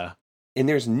this? Yeah. And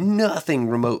there's nothing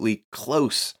remotely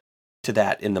close to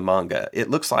that in the manga. It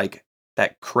looks like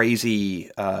that crazy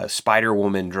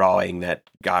Spider-Woman drawing that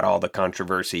got all the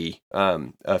controversy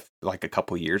like a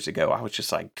couple years ago. I was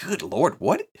just like, good Lord,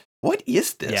 what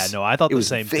is this? Yeah, no, I thought the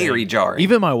same thing. It was very jarring.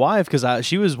 Even my wife, because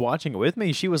she was watching it with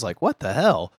me, she was like, what the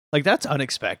hell? Like, that's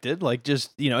unexpected. Like,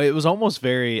 just, it was almost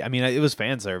very, it was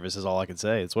fan service is all I can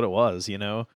say. It's what it was,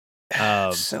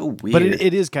 so weird. But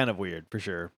it is kind of weird, for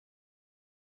sure.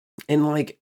 And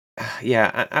like,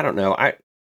 yeah, I don't know.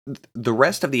 The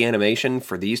rest of the animation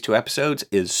for these two episodes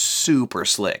is super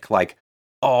slick. Like,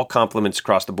 all compliments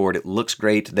across the board. It looks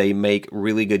great. They make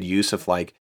really good use of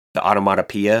like the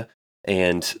automatopoeia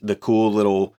and the cool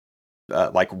little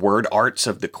like word arts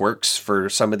of the quirks for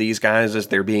some of these guys as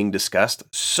they're being discussed.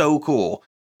 So cool.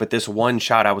 But this one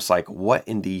shot, I was like, what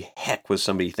in the heck was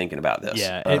somebody thinking about this?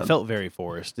 Yeah, it felt very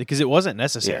forced because it wasn't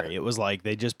necessary. Yeah. It was like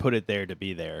they just put it there to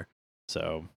be there.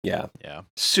 So, yeah.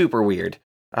 Super weird.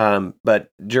 But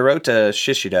Jirota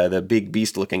Shishida, the big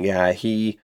beast-looking guy,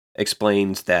 he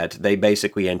explains that they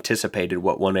basically anticipated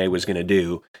what 1A was going to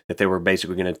do, that they were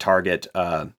basically going to target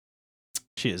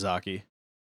Shiozaki,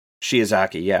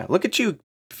 yeah. Look at you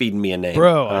feeding me a name.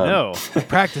 Bro, I know. I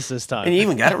practiced this time. And you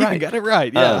even got it right. Got it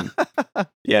right, yeah.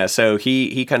 Yeah, so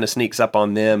he kind of sneaks up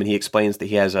on them, and he explains that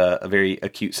he has a very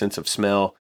acute sense of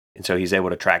smell, and so he's able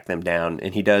to track them down.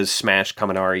 And he does smash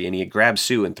Kaminari, and he grabs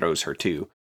Sue and throws her too.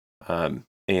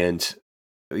 And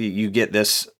you get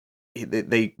this.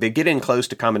 They get in close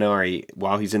to Kaminari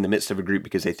while he's in the midst of a group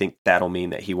because they think that'll mean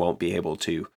that he won't be able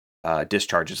to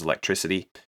discharge his electricity.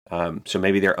 So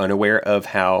maybe they're unaware of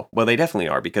how. Well, they definitely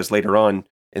are, because later on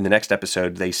in the next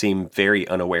episode, they seem very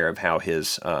unaware of how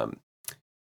his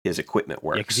equipment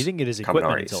works. Yeah, because he didn't get his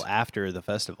equipment until after the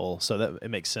festival, so that it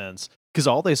makes sense. Because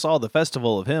all they saw at the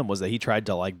festival of him was that he tried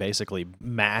to like basically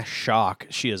mass shock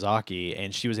Shiozaki,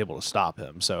 and she was able to stop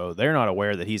him. So they're not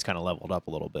aware that he's kind of leveled up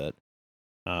a little bit.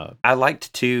 I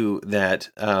liked too that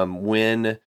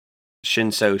when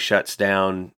Shinso shuts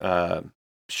down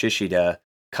Shishida,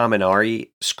 Kaminari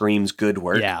screams "good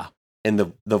work." Yeah.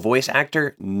 And the voice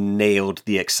actor nailed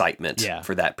the excitement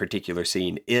for that particular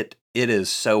scene. It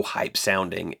is so hype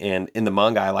sounding, and in the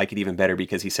manga I like it even better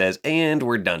because he says, "And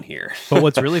we're done here." But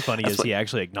what's really funny is he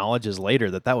actually acknowledges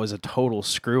later that was a total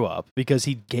screw up because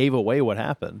he gave away what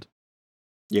happened.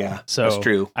 Yeah, so that's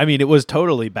true. I mean, it was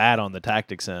totally bad on the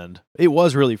tactics end. It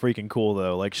was really freaking cool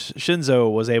though. Like Shinzo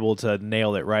was able to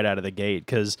nail it right out of the gate,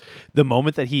 because the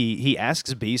moment that he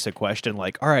asks Beast a question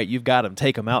like, "All right, you've got him,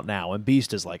 take him out now," and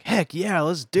Beast is like, "Heck yeah,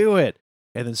 let's do it."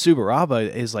 And then Tsuburaba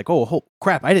is like, "Oh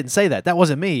crap, I didn't say that. That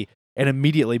wasn't me." And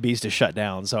immediately Beast is shut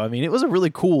down. So I mean, it was a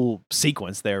really cool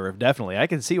sequence there. Definitely, I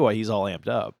can see why he's all amped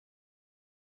up.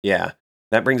 Yeah.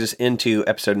 That brings us into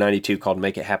episode 92 called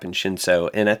Make It Happen Shinso.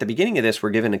 And at the beginning of this, we're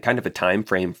given a kind of a time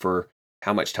frame for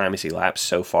how much time has elapsed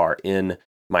so far in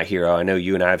My Hero. I know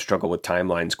you and I have struggled with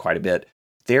timelines quite a bit.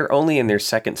 They're only in their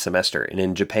second semester, and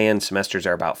in Japan, semesters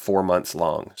are about 4 months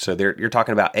long. So you're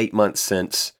talking about 8 months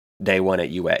since day one at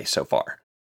UA so far.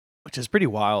 Which is pretty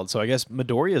wild. So I guess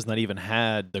Midoriya's not even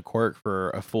had the quirk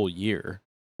for a full year.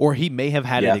 Or he may have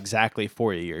had it exactly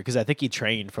for a year, because I think he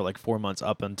trained for like 4 months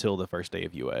up until the first day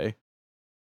of UA.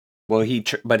 Well,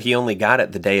 but he only got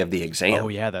it the day of the exam. Oh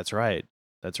yeah, that's right.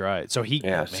 That's right. So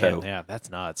that's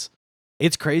nuts.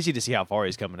 It's crazy to see how far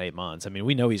he's come in 8 months. I mean,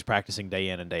 we know he's practicing day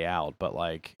in and day out, but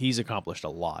like he's accomplished a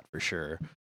lot for sure.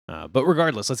 But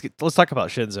regardless, let's talk about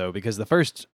Shinso, because the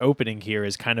first opening here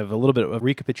is kind of a little bit of a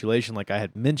recapitulation, like I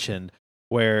had mentioned,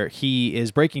 where he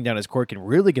is breaking down his quirk and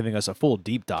really giving us a full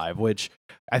deep dive, which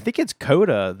I think it's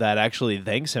Koda that actually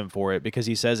thanks him for it, because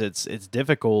he says it's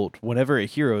difficult whenever a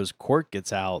hero's quirk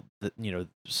gets out, that, you know,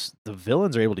 the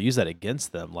villains are able to use that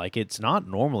against them. Like, it's not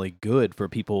normally good for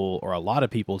people, or a lot of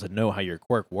people, to know how your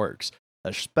quirk works,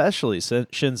 especially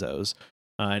Shinso's.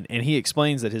 And he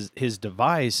explains that his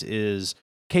device is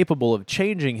capable of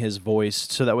changing his voice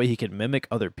so that way he can mimic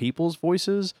other people's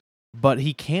voices, but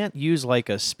he can't use like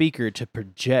a speaker to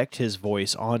project his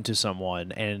voice onto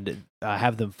someone and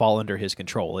have them fall under his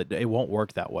control. It won't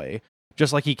work that way.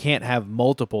 Just like he can't have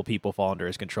multiple people fall under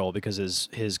his control, because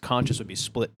his conscience would be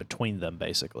split between them,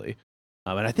 basically.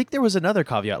 And I think there was another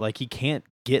caveat, like he can't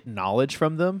get knowledge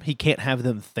from them. He can't have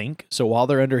them think. So while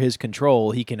they're under his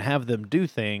control, he can have them do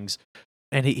things.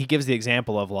 And he gives the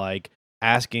example of like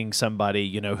asking somebody,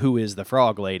 you know, who is the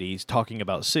frog lady, talking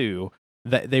about Sue,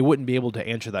 that they wouldn't be able to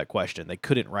answer that question. They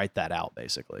couldn't write that out,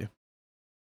 basically.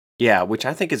 Yeah, which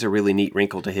I think is a really neat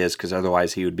wrinkle to his, because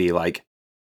otherwise he would be like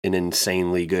an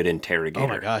insanely good interrogator. Oh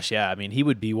my gosh, yeah. I mean, he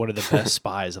would be one of the best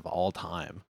spies of all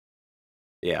time.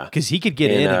 Yeah. Because he could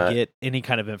get in and get any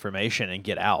kind of information and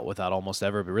get out without almost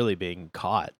ever really being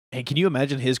caught. And can you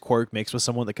imagine his quirk mixed with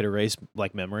someone that could erase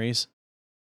like memories?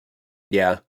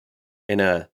 Yeah. And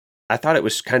I thought it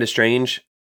was kind of strange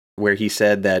where he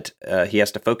said that he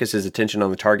has to focus his attention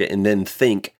on the target and then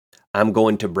think, I'm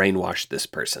going to brainwash this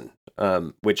person,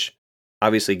 which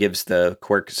obviously gives the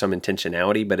quirk some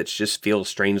intentionality, but it just feels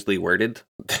strangely worded.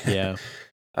 Yeah.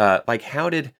 Like how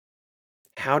did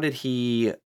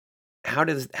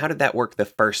that work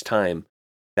the first time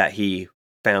that he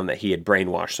found that he had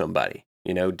brainwashed somebody?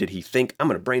 You know, did he think, I'm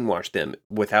going to brainwash them,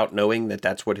 without knowing that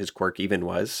that's what his quirk even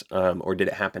was? Or did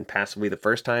it happen passively the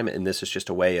first time, and this is just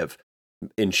a way of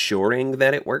ensuring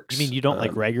that it works? I mean, you don't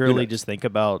like regularly just think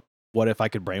about, what if I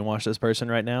could brainwash this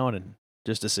person right now and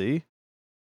just to see?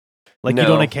 Like, you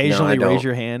don't occasionally raise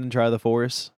your hand and try the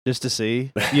force just to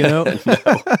see, you know?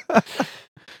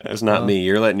 That's not me.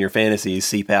 You're letting your fantasies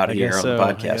seep out here on the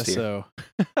podcast here. So.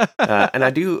 And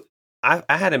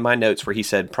I had in my notes where he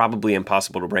said probably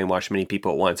impossible to brainwash many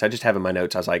people at once. I just have in my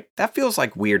notes, I was like, that feels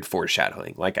like weird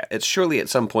foreshadowing. Like, it's surely at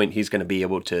some point he's going to be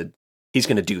able to, he's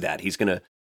going to do that. He's going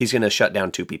to shut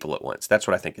down 2 people at once. That's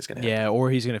what I think is going to happen. Yeah, or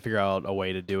he's going to figure out a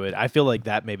way to do it. I feel like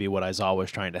that may be what Aizawa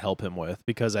was trying to help him with,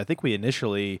 because I think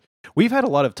we've had a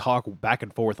lot of talk back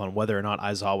and forth on whether or not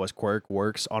Aizawa's quirk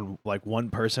works on like one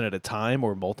person at a time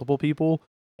or multiple people.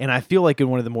 And I feel like in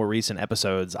one of the more recent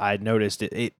episodes, I noticed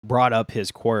it brought up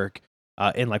his quirk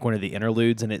in like one of the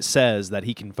interludes, and it says that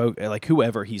he can like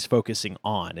whoever he's focusing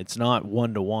on. It's not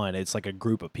 1-to-1. It's like a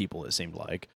group of people. It seemed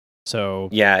like. So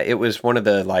yeah, it was one of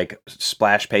the like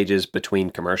splash pages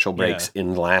between commercial breaks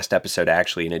in the last episode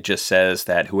actually, and it just says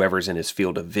that whoever's in his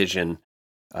field of vision,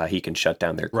 he can shut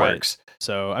down their quirks. Right.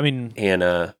 So I mean,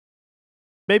 and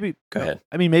maybe go ahead.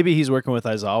 I mean, maybe he's working with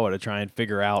Aizawa to try and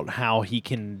figure out how he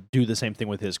can do the same thing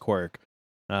with his quirk.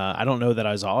 I don't know that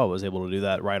Aizawa was able to do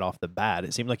that right off the bat.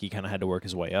 It seemed like he kind of had to work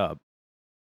his way up.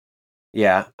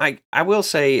 Yeah, I will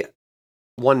say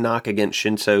one knock against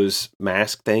Shinso's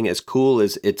mask thing, as cool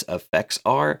as its effects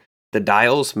are, the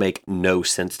dials make no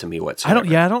sense to me whatsoever.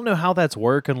 I don't know how that's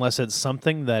work unless it's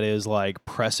something that is like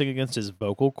pressing against his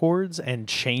vocal cords and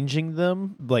changing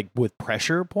them like with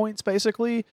pressure points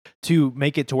basically to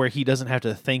make it to where he doesn't have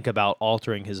to think about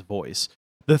altering his voice.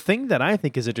 The thing that I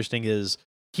think is interesting is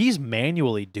he's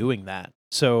manually doing that.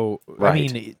 So, right.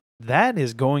 I mean, that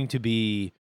is going to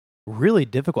be really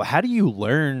difficult. How do you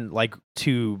learn like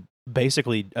to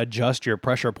basically adjust your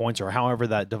pressure points or however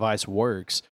that device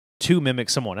works to mimic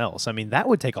someone else? I mean, that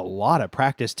would take a lot of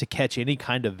practice to catch any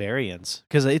kind of variance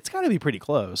because it's got to be pretty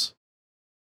close.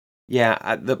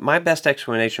 Yeah, my best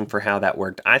explanation for how that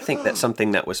worked, I think that's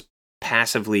something that was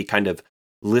passively kind of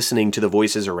listening to the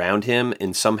voices around him,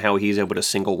 and somehow he's able to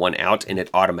single one out and it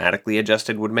automatically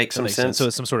adjusted would make some sense. So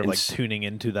it's some sort of like tuning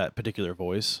into that particular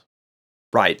voice.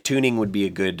 Right, tuning would be a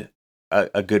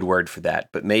good word for that,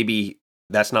 but maybe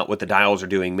that's not what the dials are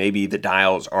doing. Maybe the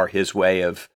dials are his way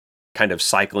of kind of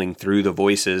cycling through the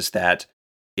voices that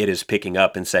it is picking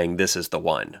up and saying, this is the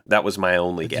one. That was my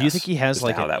only guess. Do you think he has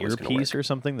like an earpiece or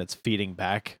something that's feeding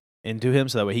back into him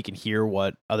so that way he can hear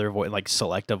what other voice, like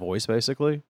select a voice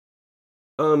basically?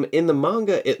 In the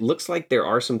manga, it looks like there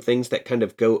are some things that kind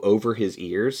of go over his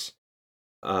ears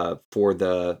for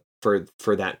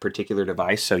that particular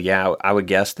device. So yeah, I would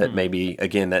guess that maybe,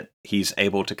 again, that he's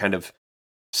able to kind of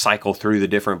cycle through the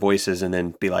different voices and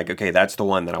then be like, okay, that's the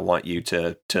one that I want you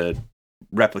to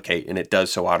replicate, and it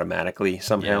does so automatically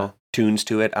somehow. Yeah. Tunes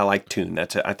to it. I like tune.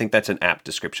 I think that's an apt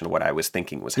description of what I was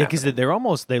thinking was happening. Yeah,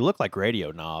 because they look like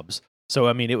radio knobs. So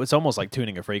I mean, it was almost like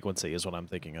tuning a frequency is what I'm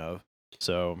thinking of.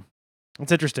 So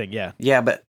it's interesting. Yeah. Yeah,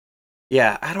 but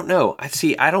yeah, I don't know.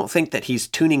 I don't think that he's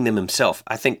tuning them himself.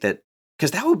 I think that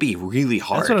because that would be really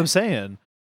hard. That's what I'm saying.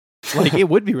 Like it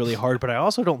would be really hard, but I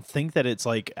also don't think that it's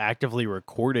like actively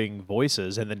recording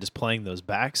voices and then just playing those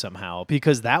back somehow,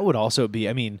 because that would also be,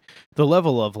 I mean, the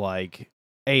level of like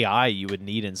AI you would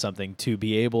need in something to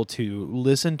be able to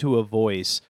listen to a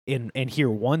voice and hear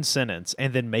one sentence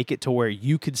and then make it to where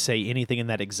you could say anything in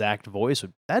that exact voice.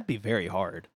 That'd be very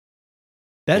hard.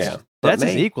 That's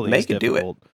equally as difficult. Do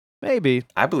it. Maybe.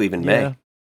 I believe in May.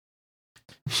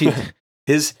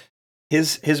 His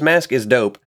mask is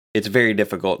dope. It's very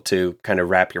difficult to kind of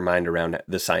wrap your mind around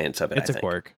the science of it. It's a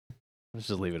quirk. Let's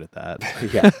just leave it at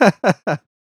that. Yeah.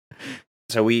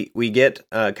 So we get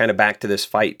kind of back to this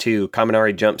fight too.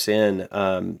 Kaminari jumps in.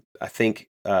 I think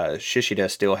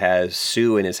Shishida still has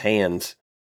Sue in his hands,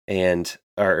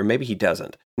 or maybe he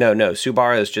doesn't. No.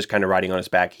 Subara is just kind of riding on his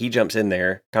back. He jumps in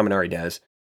there. Kaminari does,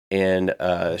 and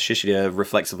Shishida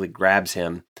reflexively grabs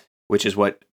him, which is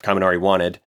what Kaminari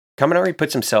wanted. Kaminari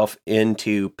puts himself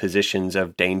into positions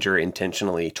of danger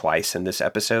intentionally twice in this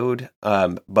episode,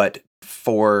 but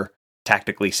for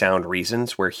tactically sound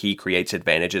reasons where he creates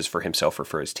advantages for himself or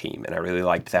for his team, and I really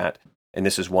liked that. And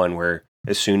this is one where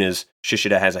as soon as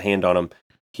Shishida has a hand on him,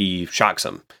 he shocks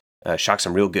him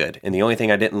real good. And the only thing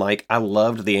I didn't like, I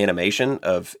loved the animation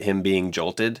of him being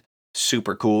jolted,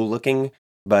 super cool looking,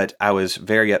 but I was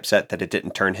very upset that it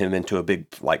didn't turn him into a big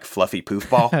like fluffy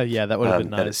poof ball. Yeah, that would have been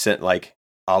nice. That it sent like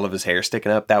all of his hair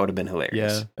sticking up. That would have been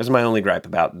hilarious. Yeah. That's my only gripe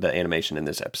about the animation in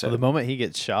this episode. Well, the moment he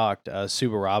gets shocked,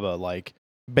 Subaraba like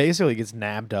basically gets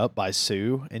nabbed up by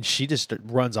Sue, and she just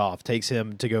runs off, takes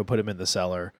him to go put him in the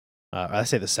cellar. I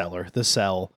say the cellar, the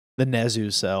cell, the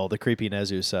Nezu cell, the creepy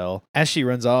Nezu cell. As she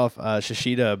runs off,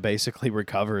 Shishida basically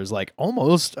recovers like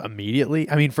almost immediately.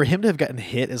 I mean, for him to have gotten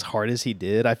hit as hard as he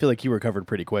did, I feel like he recovered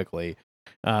pretty quickly.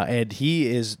 And he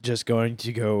is just going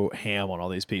to go ham on all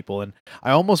these people. And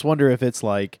I almost wonder if it's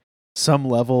like some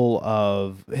level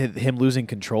of him losing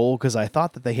control, because I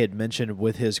thought that they had mentioned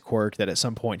with his quirk that at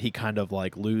some point he kind of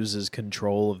like loses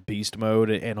control of beast mode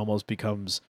and almost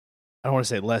becomes, I don't want to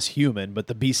say less human, but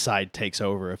the beast side takes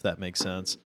over, if that makes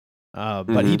sense.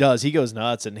 But he goes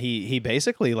nuts, and he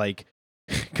basically like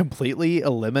completely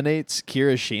eliminates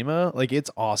Kirishima. Like,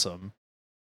 it's awesome.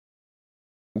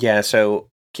 Yeah, so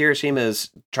Kirishima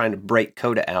is trying to break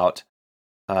Koda out.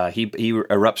 He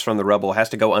erupts from the rubble, has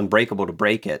to go unbreakable to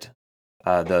break it.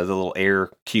 The little air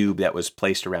cube that was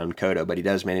placed around Koda, but he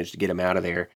does manage to get him out of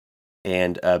there.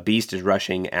 and Beast is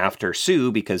rushing after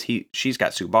Sue because she's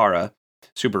got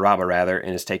Subaraba rather,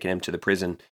 and is taking him to the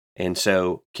prison. And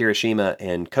so Kirishima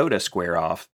and Kota square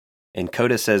off, and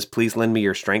Kota says, "Please lend me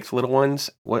your strength, little ones."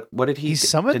 What did he? He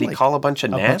summoned, did he like, call a bunch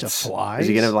of a bunch of gnats? flies? Is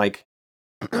he gonna like?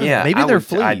 Yeah, maybe they're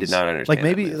fleas. I did not understand. Like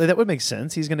maybe that would make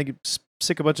sense. He's gonna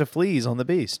sick a bunch of fleas on the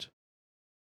Beast.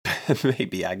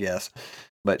 Maybe, I guess.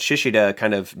 But Shishida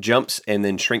kind of jumps and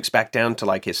then shrinks back down to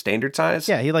like his standard size.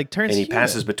 Yeah, he like turns and he human.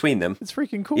 passes between them. It's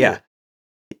freaking cool. Yeah.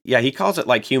 Yeah, he calls it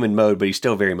like human mode, but he's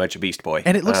still very much a Beast Boy.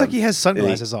 And it looks like he has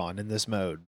sunglasses on in this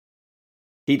mode.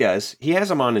 He does. He has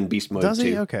them on in Beast mode, does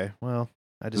he? too. Okay, well,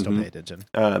 I just don't pay attention.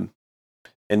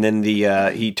 And then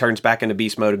he turns back into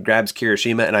Beast mode and grabs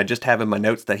Kirishima, and I just have in my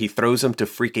notes that he throws him to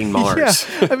freaking Mars.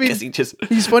 Yeah, I mean,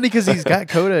 he's funny because he's got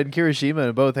Kota and Kirishima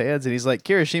in both hands, and he's like,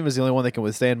 Kirishima's the only one that can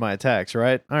withstand my attacks,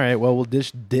 right? All right, well, we'll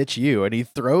ditch you. And he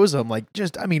throws him like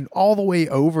all the way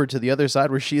over to the other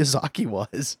side where Shiozaki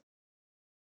was.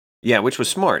 Yeah, which was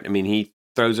smart. I mean, he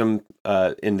throws him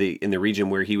in the region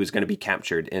where he was going to be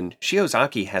captured. And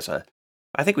Shiozaki has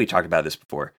I think we talked about this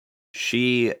before.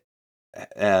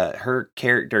 Her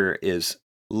character is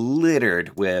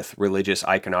littered with religious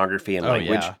iconography and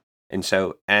language. Yeah. And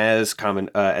so as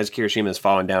Kirishima is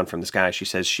falling down from the sky, she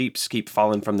says, "Sheeps keep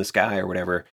falling from the sky," or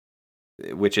whatever,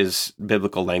 which is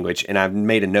biblical language. And I've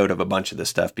made a note of a bunch of this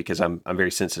stuff because I'm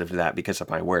very sensitive to that because of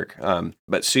my work.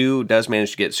 But Sue does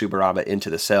manage to get Subaraba into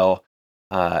the cell.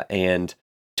 And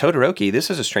Todoroki,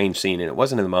 this is a strange scene, and it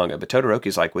wasn't in the manga, but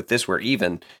Todoroki's like, "With this, we're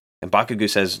even." And Bakugo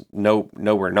says, no,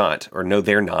 we're not, or no,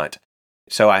 they're not.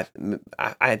 So I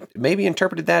maybe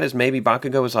interpreted that as maybe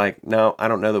Bakugo was like, "No, I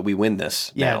don't know that we win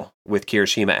this now with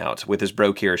Kirishima out, with his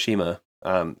bro Kirishima."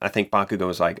 I think Bakugo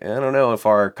was like, "I don't know if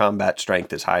our combat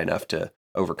strength is high enough to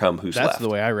overcome who's left." That's the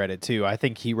way I read it too. I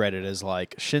think he read it as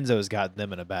like Shinzo's got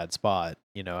them in a bad spot.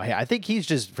 You know, I think he's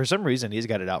just, for some reason, he's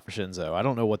got it out for Shinzo. I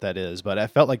don't know what that is, but I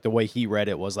felt like the way he read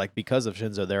it was like, because of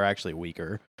Shinzo, they're actually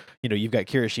weaker. You know, you've got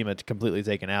Kirishima completely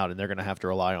taken out, and they're going to have to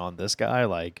rely on this guy.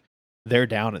 Like, they're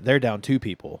down two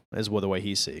people, is the way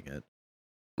he's seeing it.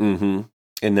 Mm-hmm.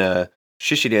 And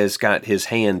Shishida's got his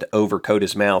hand over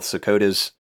Kota's mouth, so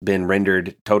Kota's been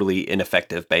rendered totally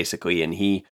ineffective, basically, and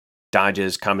he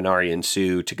dodges Kaminari and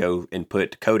Sue to go and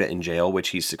put Kota in jail, which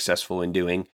he's successful in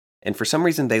doing. And for some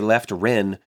reason, they left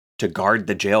Ren to guard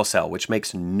the jail cell, which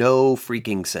makes no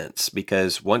freaking sense,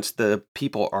 because once the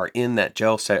people are in that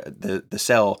jail cell, the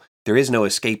cell, there is no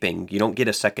escaping. You don't get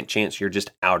a second chance. You're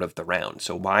just out of the round.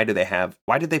 So why did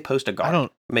they post a guard?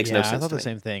 It makes no sense. I thought to the me.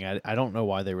 same thing. I don't know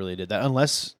why they really did that,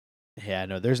 unless,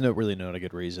 there's really not a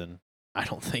good reason. I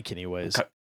don't think, anyways.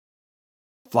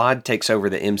 Vlad takes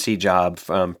over the MC job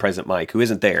from President Mike, who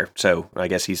isn't there, so I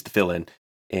guess he's the fill-in,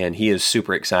 and he is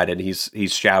super excited. He's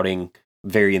shouting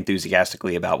very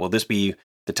enthusiastically about, "Will this be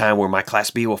the time where my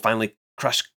Class B will finally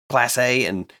crush Class A?"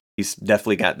 And he's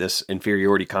definitely got this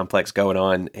inferiority complex going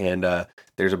on, and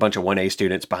there's a bunch of 1A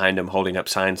students behind him holding up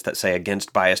signs that say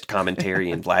 "against biased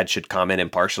commentary" and Vlad should comment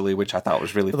impartially, which I thought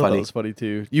was really funny. That was funny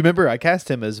too. You remember I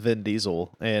cast him as Vin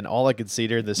Diesel, and all I could see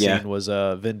during the scene was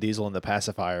Vin Diesel in the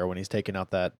pacifier when he's taking out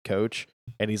that coach,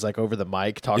 and he's like over the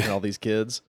mic talking to all these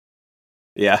kids.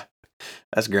 Yeah,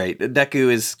 that's great.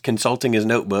 Deku is consulting his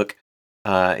notebook,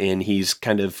 and he's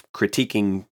kind of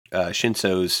critiquing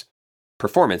Shinso's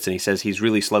performance, and he says he's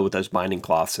really slow with those binding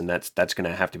cloths, and that's going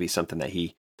to have to be something that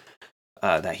he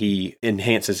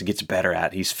enhances and gets better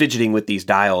at. He's fidgeting with these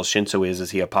dials, Shinso is,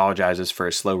 as he apologizes for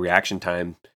his slow reaction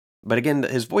time. But again,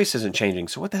 his voice isn't changing,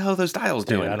 so what the hell are those dials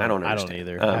doing? I don't understand. I don't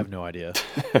either. I have no idea.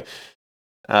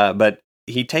 But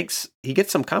he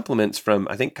gets some compliments from,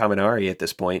 I think, Kaminari at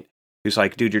this point, who's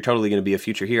like, "Dude, you're totally going to be a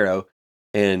future hero."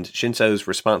 And Shinso's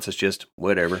response is just,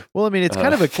 "Whatever." Well, I mean, it's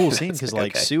kind of a cool scene because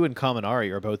like Sue and Kaminari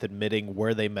are both admitting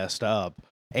where they messed up,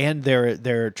 and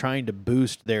they're trying to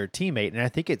boost their teammate. And I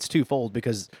think it's twofold,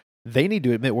 because they need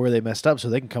to admit where they messed up so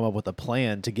they can come up with a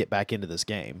plan to get back into this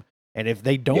game. And if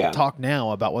they don't talk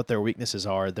now about what their weaknesses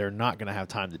are, they're not going to have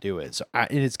time to do it. So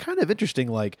and it's kind of interesting,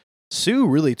 like, Sue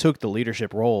really took the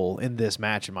leadership role in this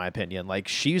match, in my opinion. Like,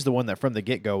 she's the one that from the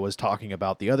get-go was talking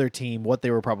about the other team, what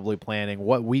they were probably planning,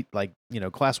 what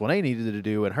Class 1A needed to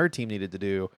do and her team needed to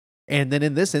do. And then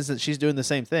in this instance, she's doing the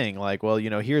same thing. Like, well,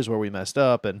 here's where we messed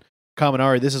up. And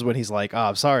Kaminari, this is when he's like, "Oh,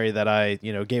 I'm sorry that I,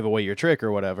 gave away your trick,"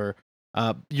 or whatever.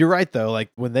 You're right, though.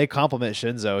 Like, when they compliment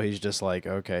Shinzo, he's just like,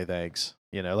 "Okay, thanks."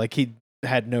 Like, he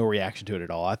had no reaction to it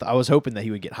at all. I was hoping that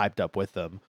he would get hyped up with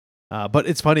them. But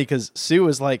it's funny because Sue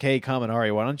is like, "Hey,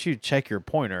 Kaminari, why don't you check your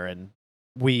pointer?" And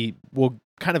we will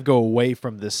kind of go away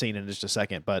from this scene in just a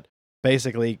second. But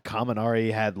basically,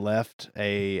 Kaminari had left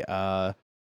a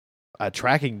a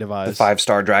tracking device. The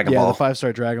 5-star Dragon Ball. Yeah, the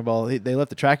 5-star Dragon Ball. They left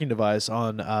the tracking device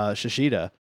on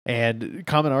Shishida, and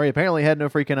Kaminari apparently had no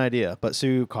freaking idea, but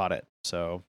Sue caught it.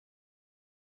 So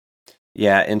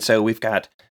yeah, and so we've got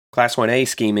Class 1A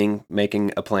scheming,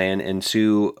 making a plan, and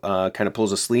Sue kind of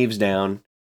pulls the sleeves down,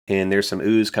 and there's some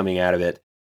ooze coming out of it,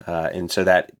 and so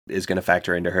that is going to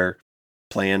factor into her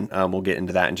plan. We'll get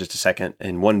into that in just a second.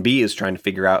 And 1B is trying to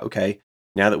figure out, okay,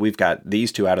 now that we've got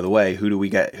these two out of the way, who do we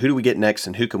get next,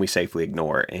 and who can we safely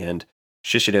ignore? And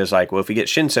Shishida is like, well, if we get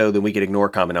Shinso, then we can ignore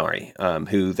Kaminari,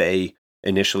 who they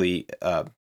initially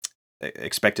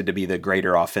expected to be the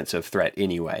greater offensive threat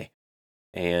anyway.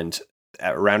 And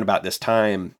around about this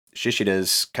time,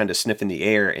 Shishida's kind of sniffing the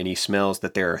air, and he smells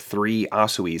that there are 3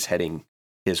 Asuis heading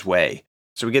his way.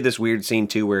 So we get this weird scene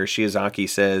too, where Shiozaki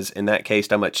says, "In that case,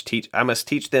 I must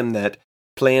teach them that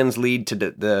plans lead to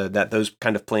that those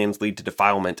kind of plans lead to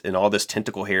defilement." And all this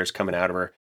tentacle hair is coming out of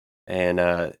her, and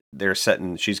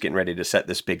she's getting ready to set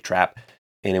this big trap.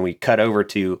 And then we cut over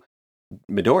to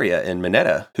Midoriya and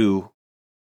Mineta, who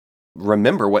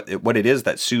remember what it is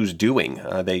that Sue's doing.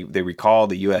 They recall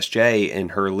the USJ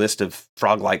and her list of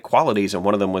frog-like qualities, and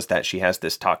one of them was that she has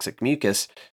this toxic mucus,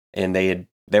 and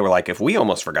they were like, if we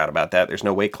almost forgot about that, there's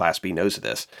no way Class B knows of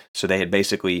this. So they had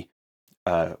basically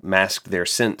masked their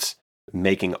scents,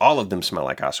 making all of them smell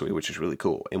like Asui, which is really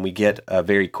cool. And we get a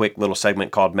very quick little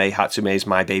segment called Mei Hatsume's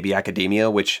My Baby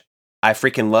Academia, which I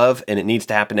freaking love, and it needs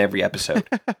to happen every episode.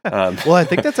 Well, I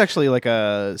think that's actually like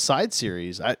a side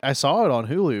series. I saw it on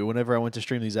Hulu whenever I went to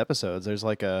stream these episodes. There's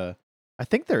like I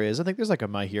think there's like a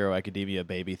My Hero Academia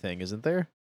baby thing, isn't there?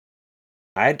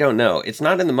 I don't know. It's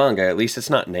not in the manga. At least it's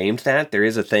not named that. There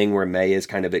is a thing where Mei is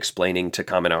kind of explaining to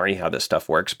Kaminari how this stuff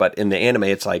works, but in the anime,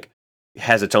 it's like it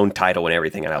has its own title and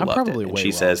everything, and I loved it. And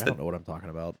she says I don't know what I'm talking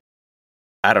about.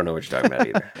 I don't know what you're talking about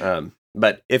either.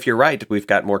 But if you're right, we've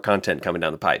got more content coming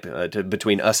down the pipe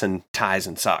between us and ties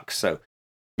and socks.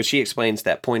 But she explains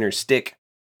that Pointer's stick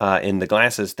in the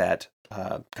glasses that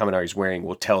Kaminari's wearing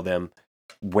will tell them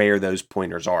where those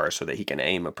pointers are so that he can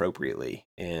aim appropriately.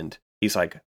 And he's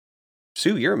like,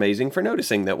 Sue, you're amazing for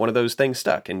noticing that one of those things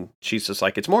stuck. And she's just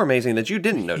like, it's more amazing that you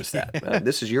didn't notice that.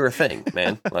 This is your thing,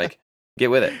 man. Like,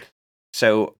 get with it.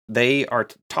 So they are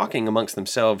talking amongst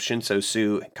themselves, Shinso,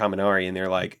 Sue, Kaminari, and they're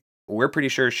like, we're pretty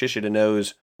sure Shishida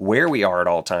knows where we are at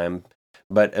all time,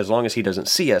 but as long as he doesn't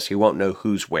see us, he won't know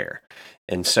who's where.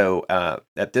 And so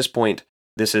at this point,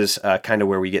 this is kind of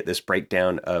where we get this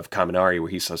breakdown of Kaminari, where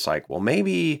he's just like, well,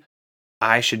 maybe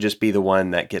I should just be the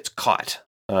one that gets caught.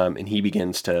 And he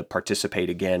begins to participate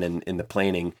again in the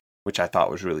planning, which I thought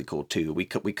was really cool too. We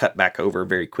cut back over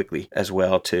very quickly as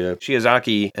well to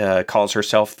Shiozaki calls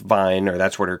herself Vine, or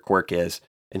that's what her quirk is.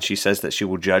 And she says that she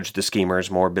will judge the schemers,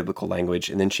 more biblical language.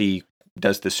 And then she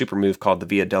does the super move called the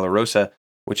Via Dolorosa,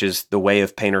 which is the way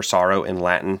of pain or sorrow in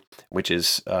Latin, which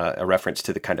is a reference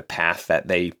to the kind of path that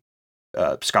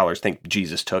scholars think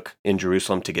Jesus took in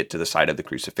Jerusalem to get to the site of the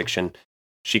crucifixion.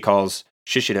 She calls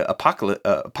Shishida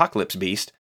Apocalypse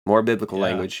Beast, more biblical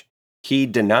language. He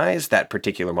denies that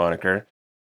particular moniker,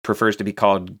 prefers to be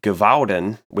called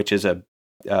Gavaudan, which is a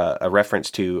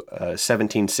reference to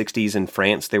 1760s in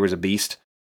France. There was a beast,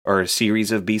 or a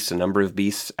series of beasts, a number of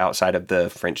beasts outside of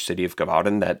the French city of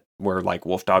Gavaudan that were like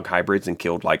wolf dog hybrids and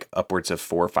killed like upwards of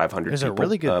 400 or 500 people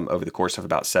really good, over the course of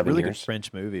about 7 really years. Good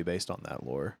French movie based on that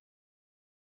lore.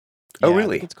 Oh,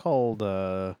 really? I think it's called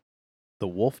The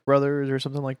Wolf Brothers or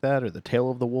something like that, or The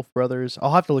Tale of the Wolf Brothers.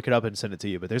 I'll have to look it up and send it to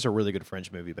you, but there's a really good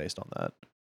French movie based on that.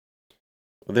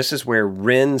 Well, this is where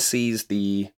Rin sees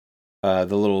the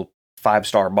little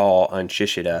 5-star ball on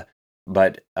Shishida,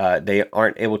 but they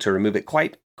aren't able to remove it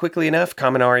quite quickly enough.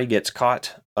 Kaminari gets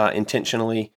caught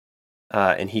intentionally,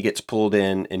 and he gets pulled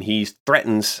in, and he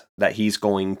threatens that he's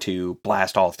going to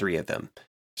blast all 3 of them.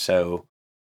 So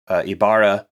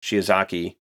Ibara,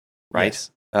 Shiozaki, right?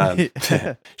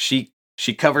 Yes.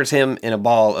 She covers him in a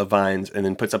ball of vines and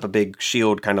then puts up a big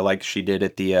shield, kind of like she did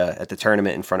at the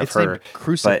tournament in front of her.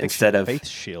 But instead of faith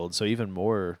shield, so even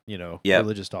more,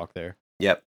 religious talk there.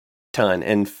 Yep, ton.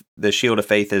 And the shield of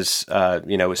faith is,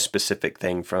 a specific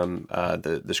thing from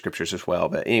the scriptures as well.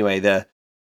 But anyway,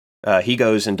 he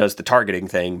goes and does the targeting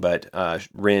thing, but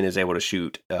Rin is able to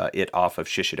shoot it off of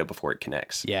Shishida before it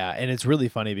connects. Yeah, and it's really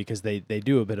funny because they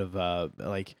do a bit of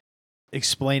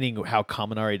explaining how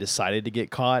Kaminari decided to get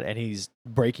caught, and he's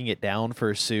breaking it down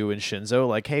for Sue and Shinso.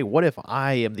 Like, hey, what if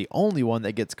I am the only one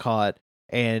that gets caught?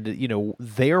 And,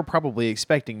 they're probably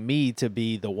expecting me to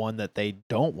be the one that they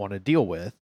don't want to deal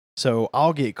with. So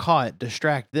I'll get caught,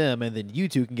 distract them, and then you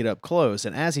two can get up close.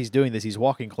 And as he's doing this, he's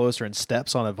walking closer and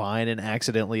steps on a vine and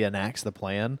accidentally enacts the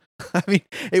plan. I mean,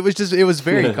 it was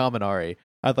very Kaminari.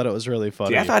 I thought it was really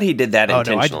funny. See, I thought he did that Oh, no,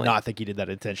 intentionally. I did not think he did that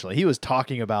intentionally. He was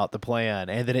talking about the plan,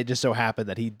 and then it just so happened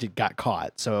that got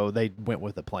caught, so they went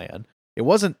with the plan. It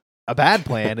wasn't a bad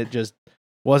plan, it just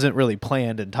wasn't really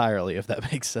planned entirely, if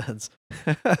that makes sense.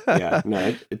 Yeah,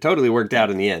 no, it totally worked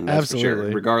out in the end, that's Absolutely. for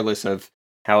sure, regardless of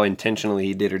how intentionally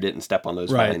he did or didn't step on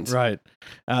those vines. Right.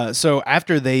 So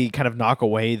after they kind of knock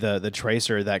away the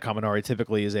tracer that Kaminari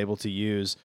typically is able to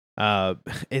use,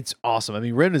 it's awesome. I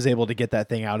mean, Rin is able to get that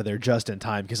thing out of there just in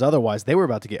time because otherwise they were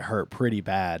about to get hurt pretty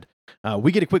bad.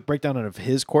 We get a quick breakdown of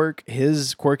his quirk.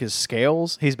 His quirk is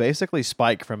scales. He's basically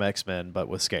Spike from X-Men, but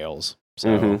with scales.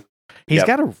 So he's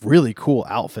got a really cool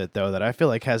outfit, though, that I feel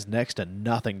like has next to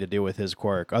nothing to do with his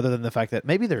quirk, other than the fact that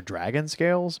maybe they're dragon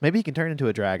scales. Maybe he can turn into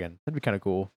a dragon. That'd be kind of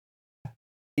cool.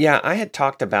 Yeah, I had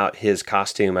talked about his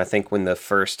costume, I think, when the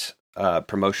first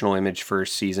promotional image for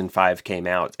season 5 came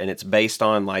out, and it's based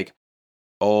on like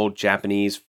old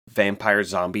Japanese vampire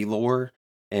zombie lore,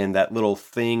 and that little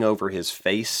thing over his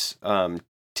face,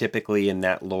 typically in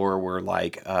that lore were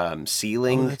like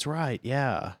sealing. Oh, that's right,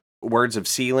 yeah. Words of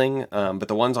sealing, but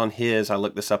the ones on his, I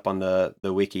looked this up on the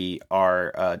wiki,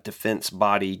 are defense,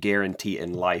 body, guarantee,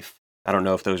 and life. I don't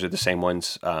know if those are the same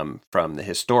ones from the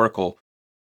historical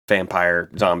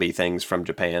vampire zombie things from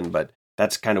Japan, but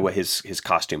that's kind of what his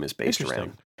costume is based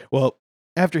around. Well,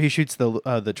 after he shoots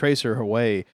the tracer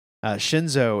away,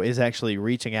 Shinzo is actually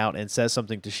reaching out and says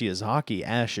something to Shiozaki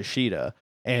as Shishida,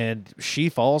 and she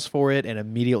falls for it and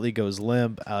immediately goes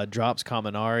limp, drops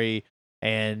Kaminari,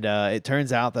 and it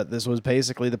turns out that this was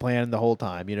basically the plan the whole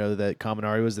time. You know, that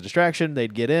Kaminari was the distraction.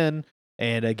 They'd get in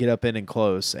and get up in and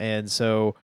close, and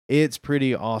so it's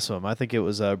pretty awesome. I think it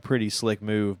was a pretty slick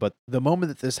move, but the moment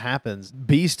that this happens,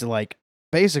 Beast like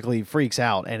basically freaks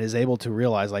out and is able to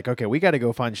realize like, okay, we got to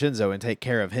go find Shinzo and take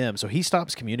care of him. So he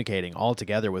stops communicating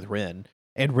altogether with Rin,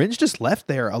 and Rin's just left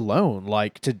there alone.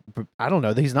 Like I don't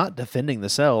know, he's not defending the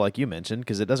cell like you mentioned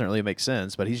because it doesn't really make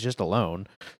sense, but he's just alone.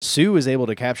 Sue is able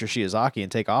to capture Shiozaki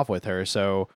and take off with her.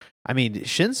 So, I mean,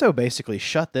 Shinzo basically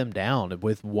shut them down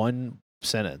with one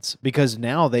sentence because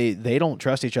now they don't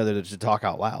trust each other to talk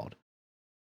out loud.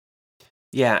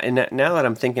 Yeah, and now that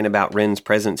I'm thinking about Ren's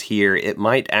presence here, it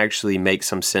might actually make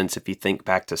some sense if you think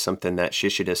back to something that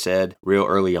Shishida said real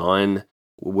early on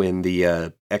when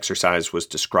the exercise was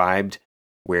described,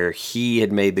 where he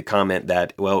had made the comment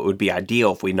that, well, it would be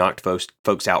ideal if we knocked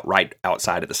folks out right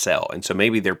outside of the cell. And so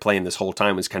maybe their plan this whole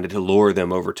time was kind of to lure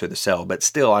them over to the cell. But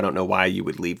still, I don't know why you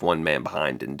would leave one man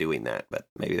behind in doing that. But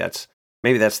maybe that's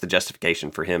the justification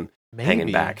for him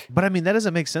hanging back. But I mean, that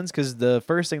doesn't make sense because the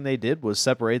first thing they did was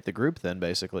separate the group then,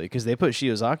 basically, because they put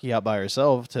Shiozaki out by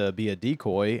herself to be a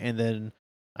decoy, and then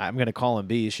I'm going to call him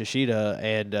B, Shishida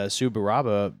and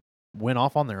Subaraba went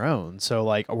off on their own. So,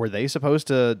 like, were they supposed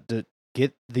to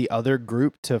get the other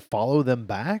group to follow them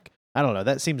back? I don't know.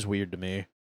 That seems weird to me.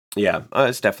 Yeah,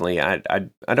 it's definitely, I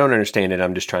don't understand it.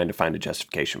 I'm just trying to find a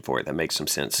justification for it that makes some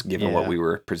sense given what we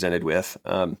were presented with.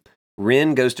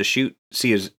 Rin goes to shoot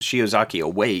Shiozaki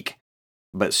awake,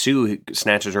 but Sue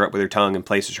snatches her up with her tongue and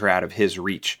places her out of his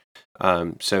reach.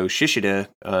 So Shishida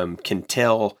can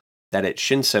tell that it's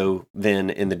Shinzo then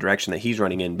in the direction that he's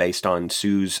running in based on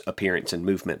Sue's appearance and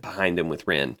movement behind him with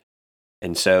Rin.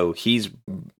 And so he's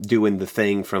doing the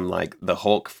thing from like the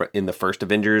Hulk in the first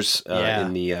Avengers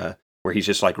in the where he's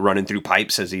just like running through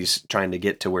pipes as he's trying to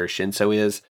get to where Shinzo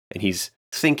is. And he's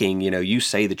thinking, you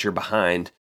say that you're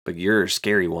behind, but you're a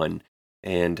scary one.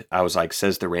 And I was like,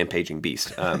 says the rampaging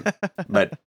beast.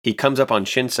 But he comes up on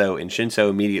Shinzo, and Shinzo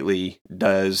immediately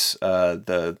does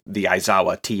the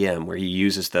Aizawa TM, where he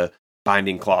uses the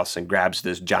binding cloths and grabs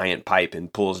this giant pipe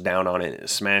and pulls down on it and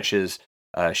smashes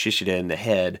Shishida in the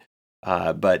head.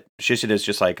 But Shishida's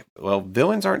just like, well,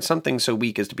 villains aren't something so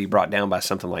weak as to be brought down by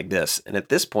something like this. And at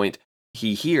this point,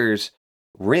 he hears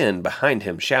Rin behind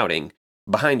him shouting,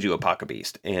 "Behind you, Apaka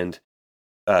Beast!" And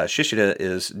Shishida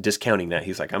is discounting that.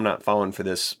 He's like, I'm not falling for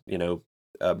this,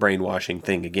 brainwashing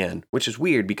thing again, which is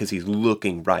weird because he's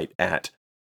looking right at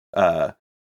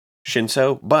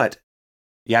Shinzo. But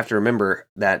you have to remember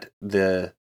that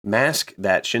the mask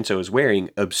that Shinzo is wearing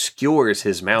obscures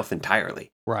his mouth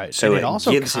entirely. Right. So and it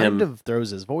also gives kind him, of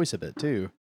throws his voice a bit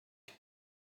too.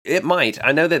 It might.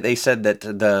 I know that they said that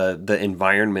the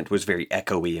environment was very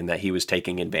echoey and that he was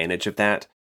taking advantage of that.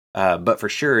 But for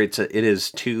sure, it is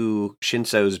to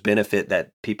Shinzo's benefit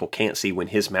that people can't see when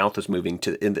his mouth is moving,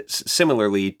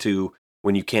 similarly to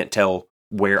when you can't tell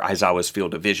where Aizawa's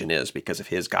field of vision is because of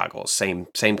his goggles. Same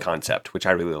concept, which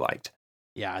I really liked.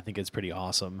 Yeah, I think it's pretty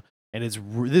awesome. And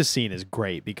this scene is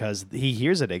great because he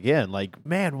hears it again, like,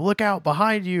 man, look out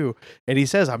behind you. And he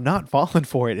says, I'm not falling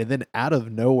for it. And then out of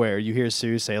nowhere, you hear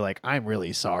Sue say, like, I'm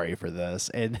really sorry for this.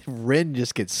 And Ren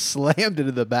just gets slammed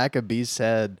into the back of Beast's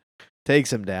head,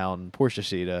 takes him down. Poor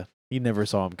Shishida. He never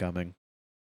saw him coming.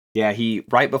 Yeah,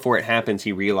 right before it happens,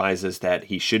 he realizes that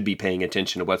he should be paying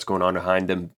attention to what's going on behind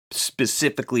him,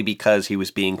 specifically because he was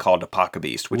being called a Paka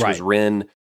Beast, which was Ren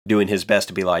doing his best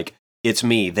to be like, it's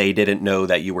me. They didn't know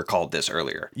that you were called this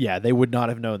earlier. Yeah, they would not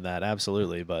have known that,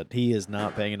 absolutely. But he is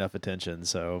not paying enough attention,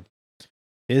 so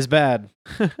it is bad.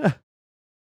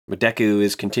 Deku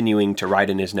is continuing to write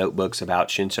in his notebooks about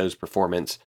Shinso's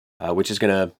performance, which is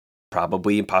going to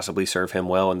possibly serve him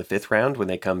well in the 5th round when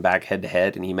they come back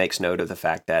head-to-head, and he makes note of the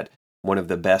fact that one of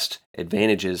the best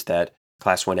advantages that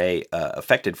Class 1A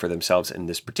affected for themselves in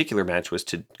this particular match was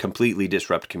to completely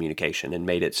disrupt communication and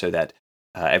made it so that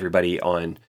everybody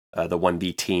on the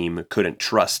 1B team couldn't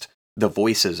trust the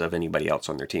voices of anybody else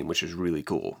on their team, which is really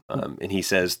cool. And he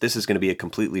says, this is going to be a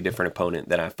completely different opponent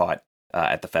than I fought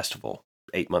at the festival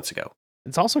 8 months ago.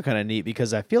 It's also kind of neat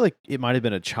because I feel like it might have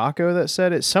been a Chaco that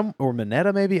said it, or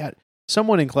Mineta maybe.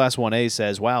 Someone in Class 1A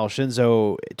says, wow,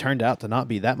 Shinso turned out to not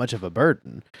be that much of a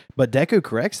burden. But Deku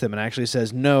corrects them and actually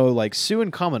says, no, like Sue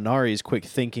and Kaminari's quick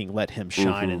thinking let him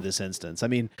shine in this instance. I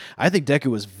mean, I think Deku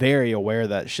was very aware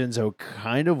that Shinso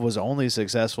kind of was only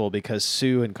successful because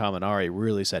Sue and Kaminari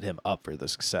really set him up for the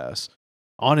success.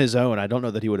 On his own, I don't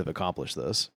know that he would have accomplished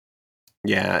this.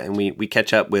 Yeah, and we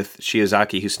catch up with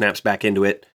Shiozaki, who snaps back into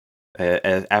it.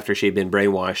 After she had been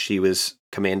brainwashed, she was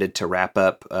commanded to wrap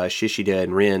up Shishida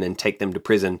and Rin and take them to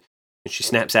prison. And she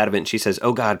snaps out of it and she says,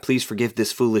 oh God, please forgive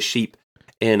this foolish sheep.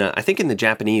 And I think in the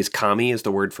Japanese, kami is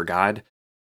the word for God.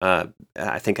 I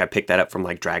think I picked that up from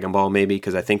like Dragon Ball maybe,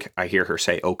 because I think I hear her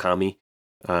say Okami.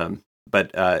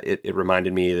 But it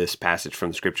reminded me of this passage from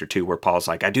the scripture too, where Paul's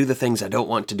like, I do the things I don't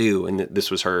want to do. And this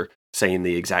was her saying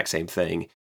the exact same thing.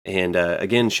 And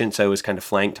again, Shinso is kind of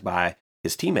flanked by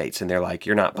his teammates, and they're like,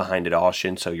 you're not behind it all,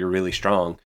 Shinso, you're really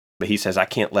strong. But he says, I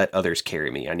can't let others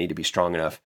carry me. I need to be strong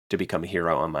enough to become a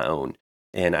hero on my own.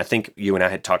 And I think you and I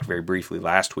had talked very briefly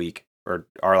last week, or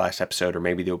our last episode, or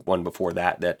maybe the one before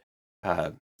that, that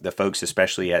the folks,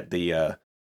 especially at the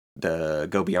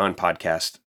Go Beyond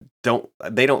podcast, don't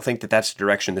think that that's the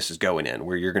direction this is going in,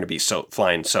 where you're going to be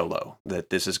flying solo,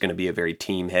 that this is going to be a very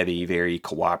team heavy, very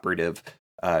cooperative,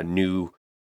 new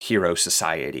hero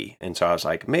society. And so I was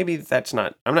like, maybe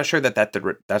I'm not sure that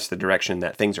that's the direction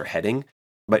that things are heading,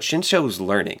 but Shinso's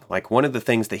learning. Like, one of the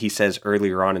things that he says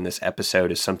earlier on in this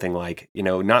episode is something like,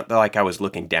 not like I was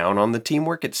looking down on the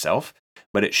teamwork itself,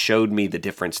 but it showed me the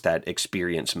difference that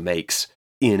experience makes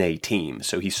in a team.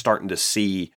 So he's starting to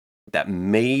see that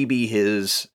maybe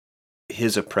his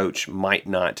approach might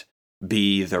not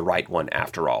be the right one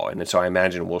after all. And so I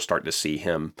imagine we'll start to see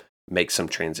him make some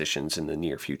transitions in the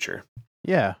near future.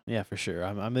 Yeah, for sure.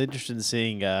 I'm interested in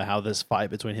seeing how this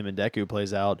fight between him and Deku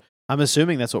plays out. I'm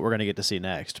assuming that's what we're going to get to see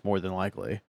next, more than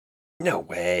likely. No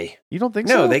way. You don't think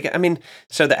so? No,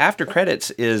 so the after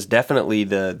credits is definitely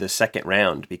the second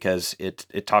round, because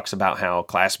it talks about how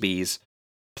Class B's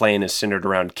plan is centered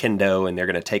around Kendo, and they're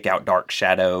going to take out Dark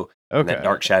Shadow. Okay. And that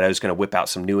Dark Shadow is going to whip out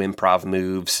some new improv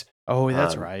moves. Oh,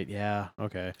 that's right. Yeah.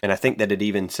 Okay. And I think that it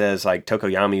even says like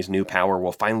Tokoyami's new power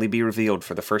will finally be revealed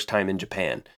for the first time in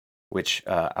Japan. Which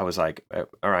I was like,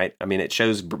 all right. I mean, it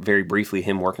shows very briefly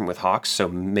him working with Hawks, so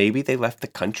maybe they left the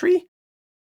country,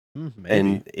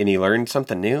 and he learned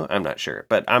something new. I'm not sure,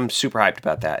 but I'm super hyped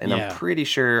about that, and I'm pretty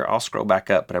sure I'll scroll back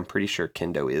up, but I'm pretty sure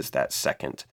Kendo is that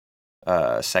second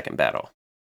battle.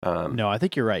 No, I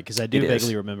think you're right, because I do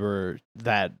vaguely remember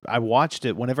that I watched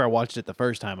it. Whenever I watched it the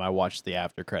first time, I watched the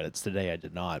after credits. Today I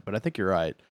did not, but I think you're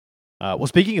right. Well,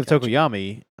 speaking of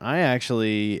Tokoyami, I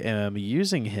actually am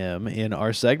using him in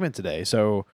our segment today.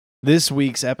 So this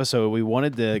week's episode, we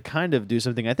wanted to kind of do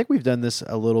something. I think we've done this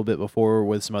a little bit before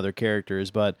with some other characters,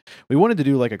 but we wanted to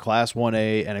do like a Class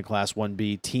 1A and a Class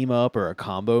 1B team up, or a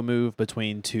combo move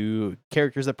between two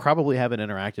characters that probably haven't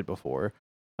interacted before.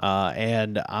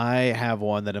 And I have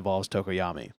one that involves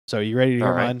Tokoyami. So you ready to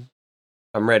hear mine?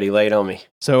 I'm ready. Lay it on me.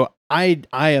 So I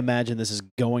imagine this is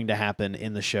going to happen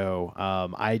in the show.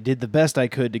 I did the best I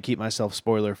could to keep myself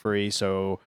spoiler free.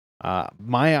 So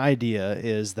my idea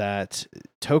is that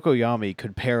Tokoyami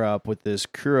could pair up with this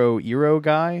Kurohiro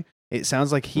guy. It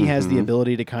sounds like he has the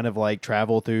ability to kind of like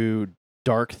travel through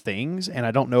dark things. And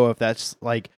I don't know if that's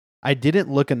like, I didn't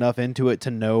look enough into it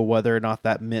to know whether or not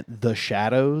that meant the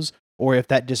shadows, or if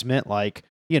that just meant like,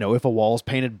 if a wall's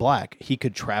painted black, he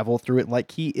could travel through it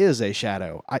like he is a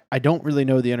shadow. I don't really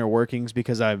know the inner workings,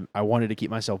 because I wanted to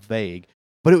keep myself vague.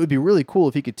 But it would be really cool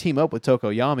if he could team up with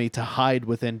Tokoyami to hide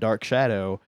within Dark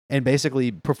Shadow and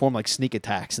basically perform like sneak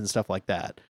attacks and stuff like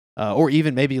that. Or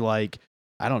even maybe like,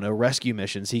 I don't know, rescue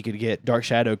missions. He could get Dark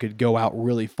Shadow could go out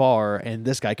really far, and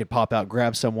this guy could pop out,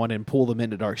 grab someone, and pull them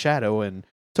into Dark Shadow, and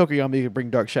Tokoyami could bring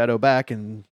Dark Shadow back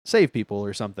and save people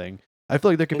or something. I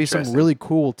feel like there could be some really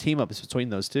cool team ups between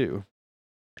those two.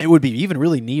 It would be even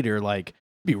really neater. Like,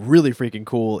 it'd be really freaking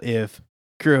cool if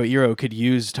Kurohiro could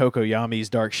use Tokoyami's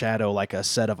Dark Shadow like a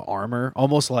set of armor,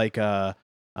 almost like the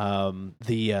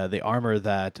armor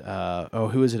that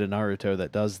who is it in Naruto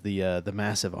that does the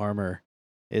massive armor?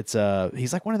 It's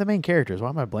he's like one of the main characters. Why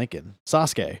am I blanking?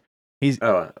 Sasuke.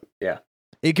 Yeah.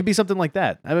 It could be something like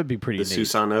that. That would be pretty neat.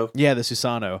 Susanoo? Yeah, the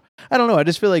Susanoo. I don't know. I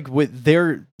just feel like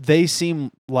they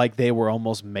seem like they were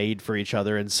almost made for each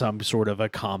other in some sort of a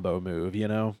combo move, you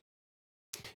know?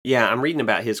 Yeah, I'm reading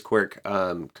about his quirk,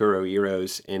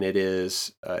 Kurohiro's, and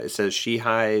it says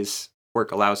Shihai's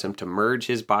quirk allows him to merge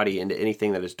his body into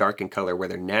anything that is dark in color,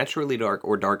 whether naturally dark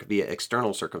or dark via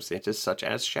external circumstances, such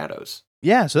as shadows.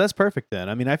 Yeah, so that's perfect then.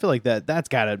 I mean, I feel like that's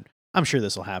gotta, I'm sure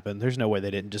this will happen. There's no way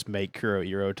they didn't just make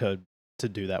Kurohiro to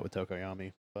do that with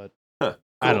Tokoyami, but cool.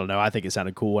 I don't know. I think it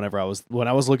sounded cool when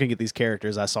I was looking at these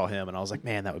characters, I saw him and I was like,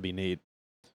 man, that would be neat.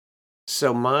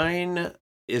 So mine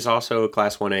is also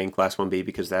Class 1A and Class 1B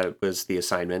because that was the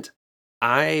assignment.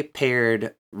 I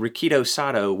paired Rikido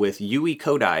Sato with Yui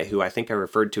Kodai, who I think I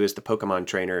referred to as the Pokemon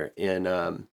trainer in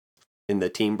the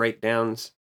team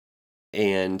breakdowns.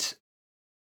 And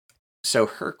so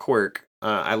her quirk,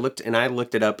 I looked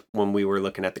it up when we were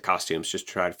looking at the costumes just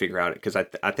to try to figure out it, because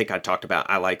I think I talked about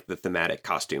I like the thematic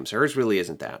costumes. Hers really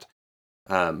isn't that.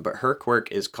 But her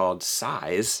quirk is called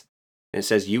Size. And it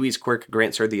says Yui's quirk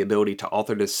grants her the ability to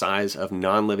alter the size of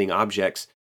non-living objects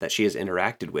that she has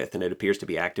interacted with, and it appears to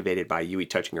be activated by Yui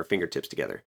touching her fingertips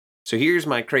together. So here's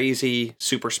my crazy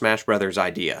Super Smash Brothers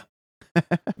idea.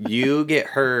 You get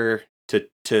her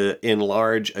to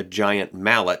enlarge a giant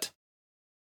mallet,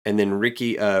 and then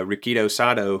Rikido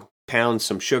Sato pounds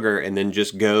some sugar and then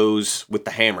just goes with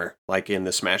the hammer, like in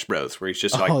the Smash Bros, where he's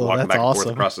just like walking back and forth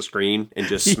across the screen and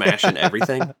just smashing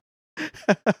everything.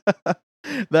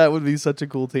 That would be such a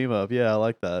cool team up. Yeah, I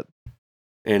like that.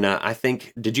 And I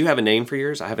think, did you have a name for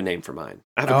yours? I have a name for mine.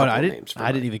 I have a couple of names for mine.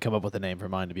 I didn't even come up with a name for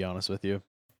mine, to be honest with you.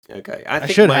 Okay. I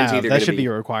think should have. That should be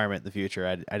a requirement in the future.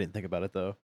 I didn't think about it,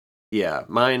 though. Yeah.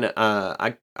 Mine,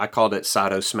 I called it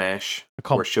Sato Smash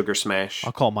or Sugar Smash.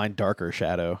 I'll call mine Darker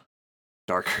Shadow.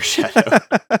 Darker Shadow.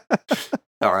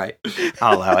 All right.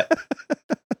 I'll allow it.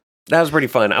 That was pretty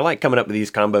fun. I like coming up with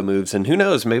these combo moves, and who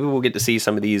knows, maybe we'll get to see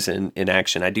some of these in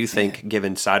action. I do think,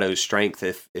 given Sato's strength,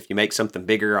 if you make something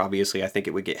bigger, obviously, I think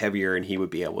it would get heavier, and he would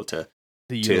be able to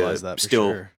utilize that.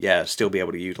 Still be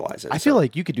able to utilize it. I feel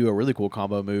like you could do a really cool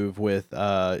combo move with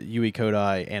Yui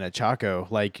Kodai and a Chaco,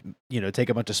 like, take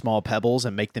a bunch of small pebbles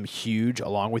and make them huge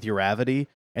along with your Ravity,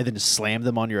 and then just slam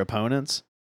them on your opponents.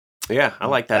 Yeah, I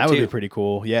like that too. That would be pretty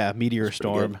cool. Yeah, Meteor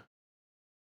Storm.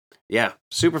 Yeah,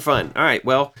 super fun. All right,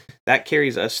 well, that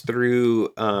carries us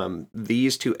through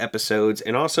these two episodes,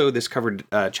 and also this covered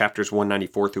chapters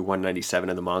 194 through 197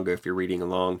 of the manga if you're reading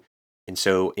along. And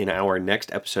so in our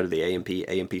next episode of the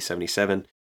AMP 77,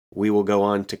 we will go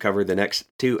on to cover the next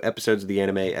two episodes of the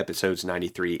anime, episodes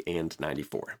 93 and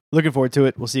 94. Looking forward to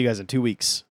it. We'll see you guys in 2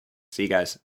 weeks. See you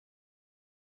guys.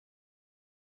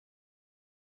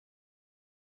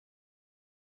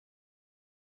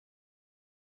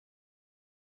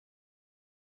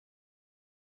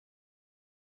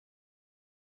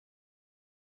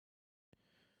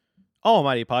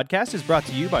 Almighty Podcast is brought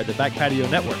to you by the Back Patio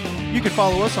Network. You can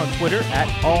follow us on Twitter at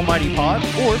AlmightyPod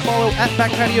or follow at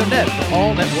BackPatioNet for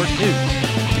all network news.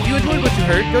 If you enjoyed what you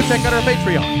heard, go check out our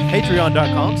Patreon,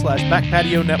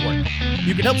 patreon.com/BackPatioNetwork.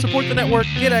 You can help support the network,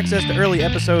 get access to early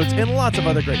episodes, and lots of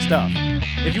other great stuff.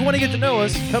 If you want to get to know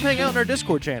us, come hang out in our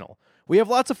Discord channel. We have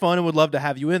lots of fun and would love to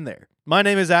have you in there. My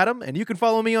name is Adam, and you can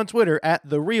follow me on Twitter at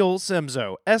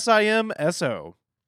TheRealSimzo, SIMSO.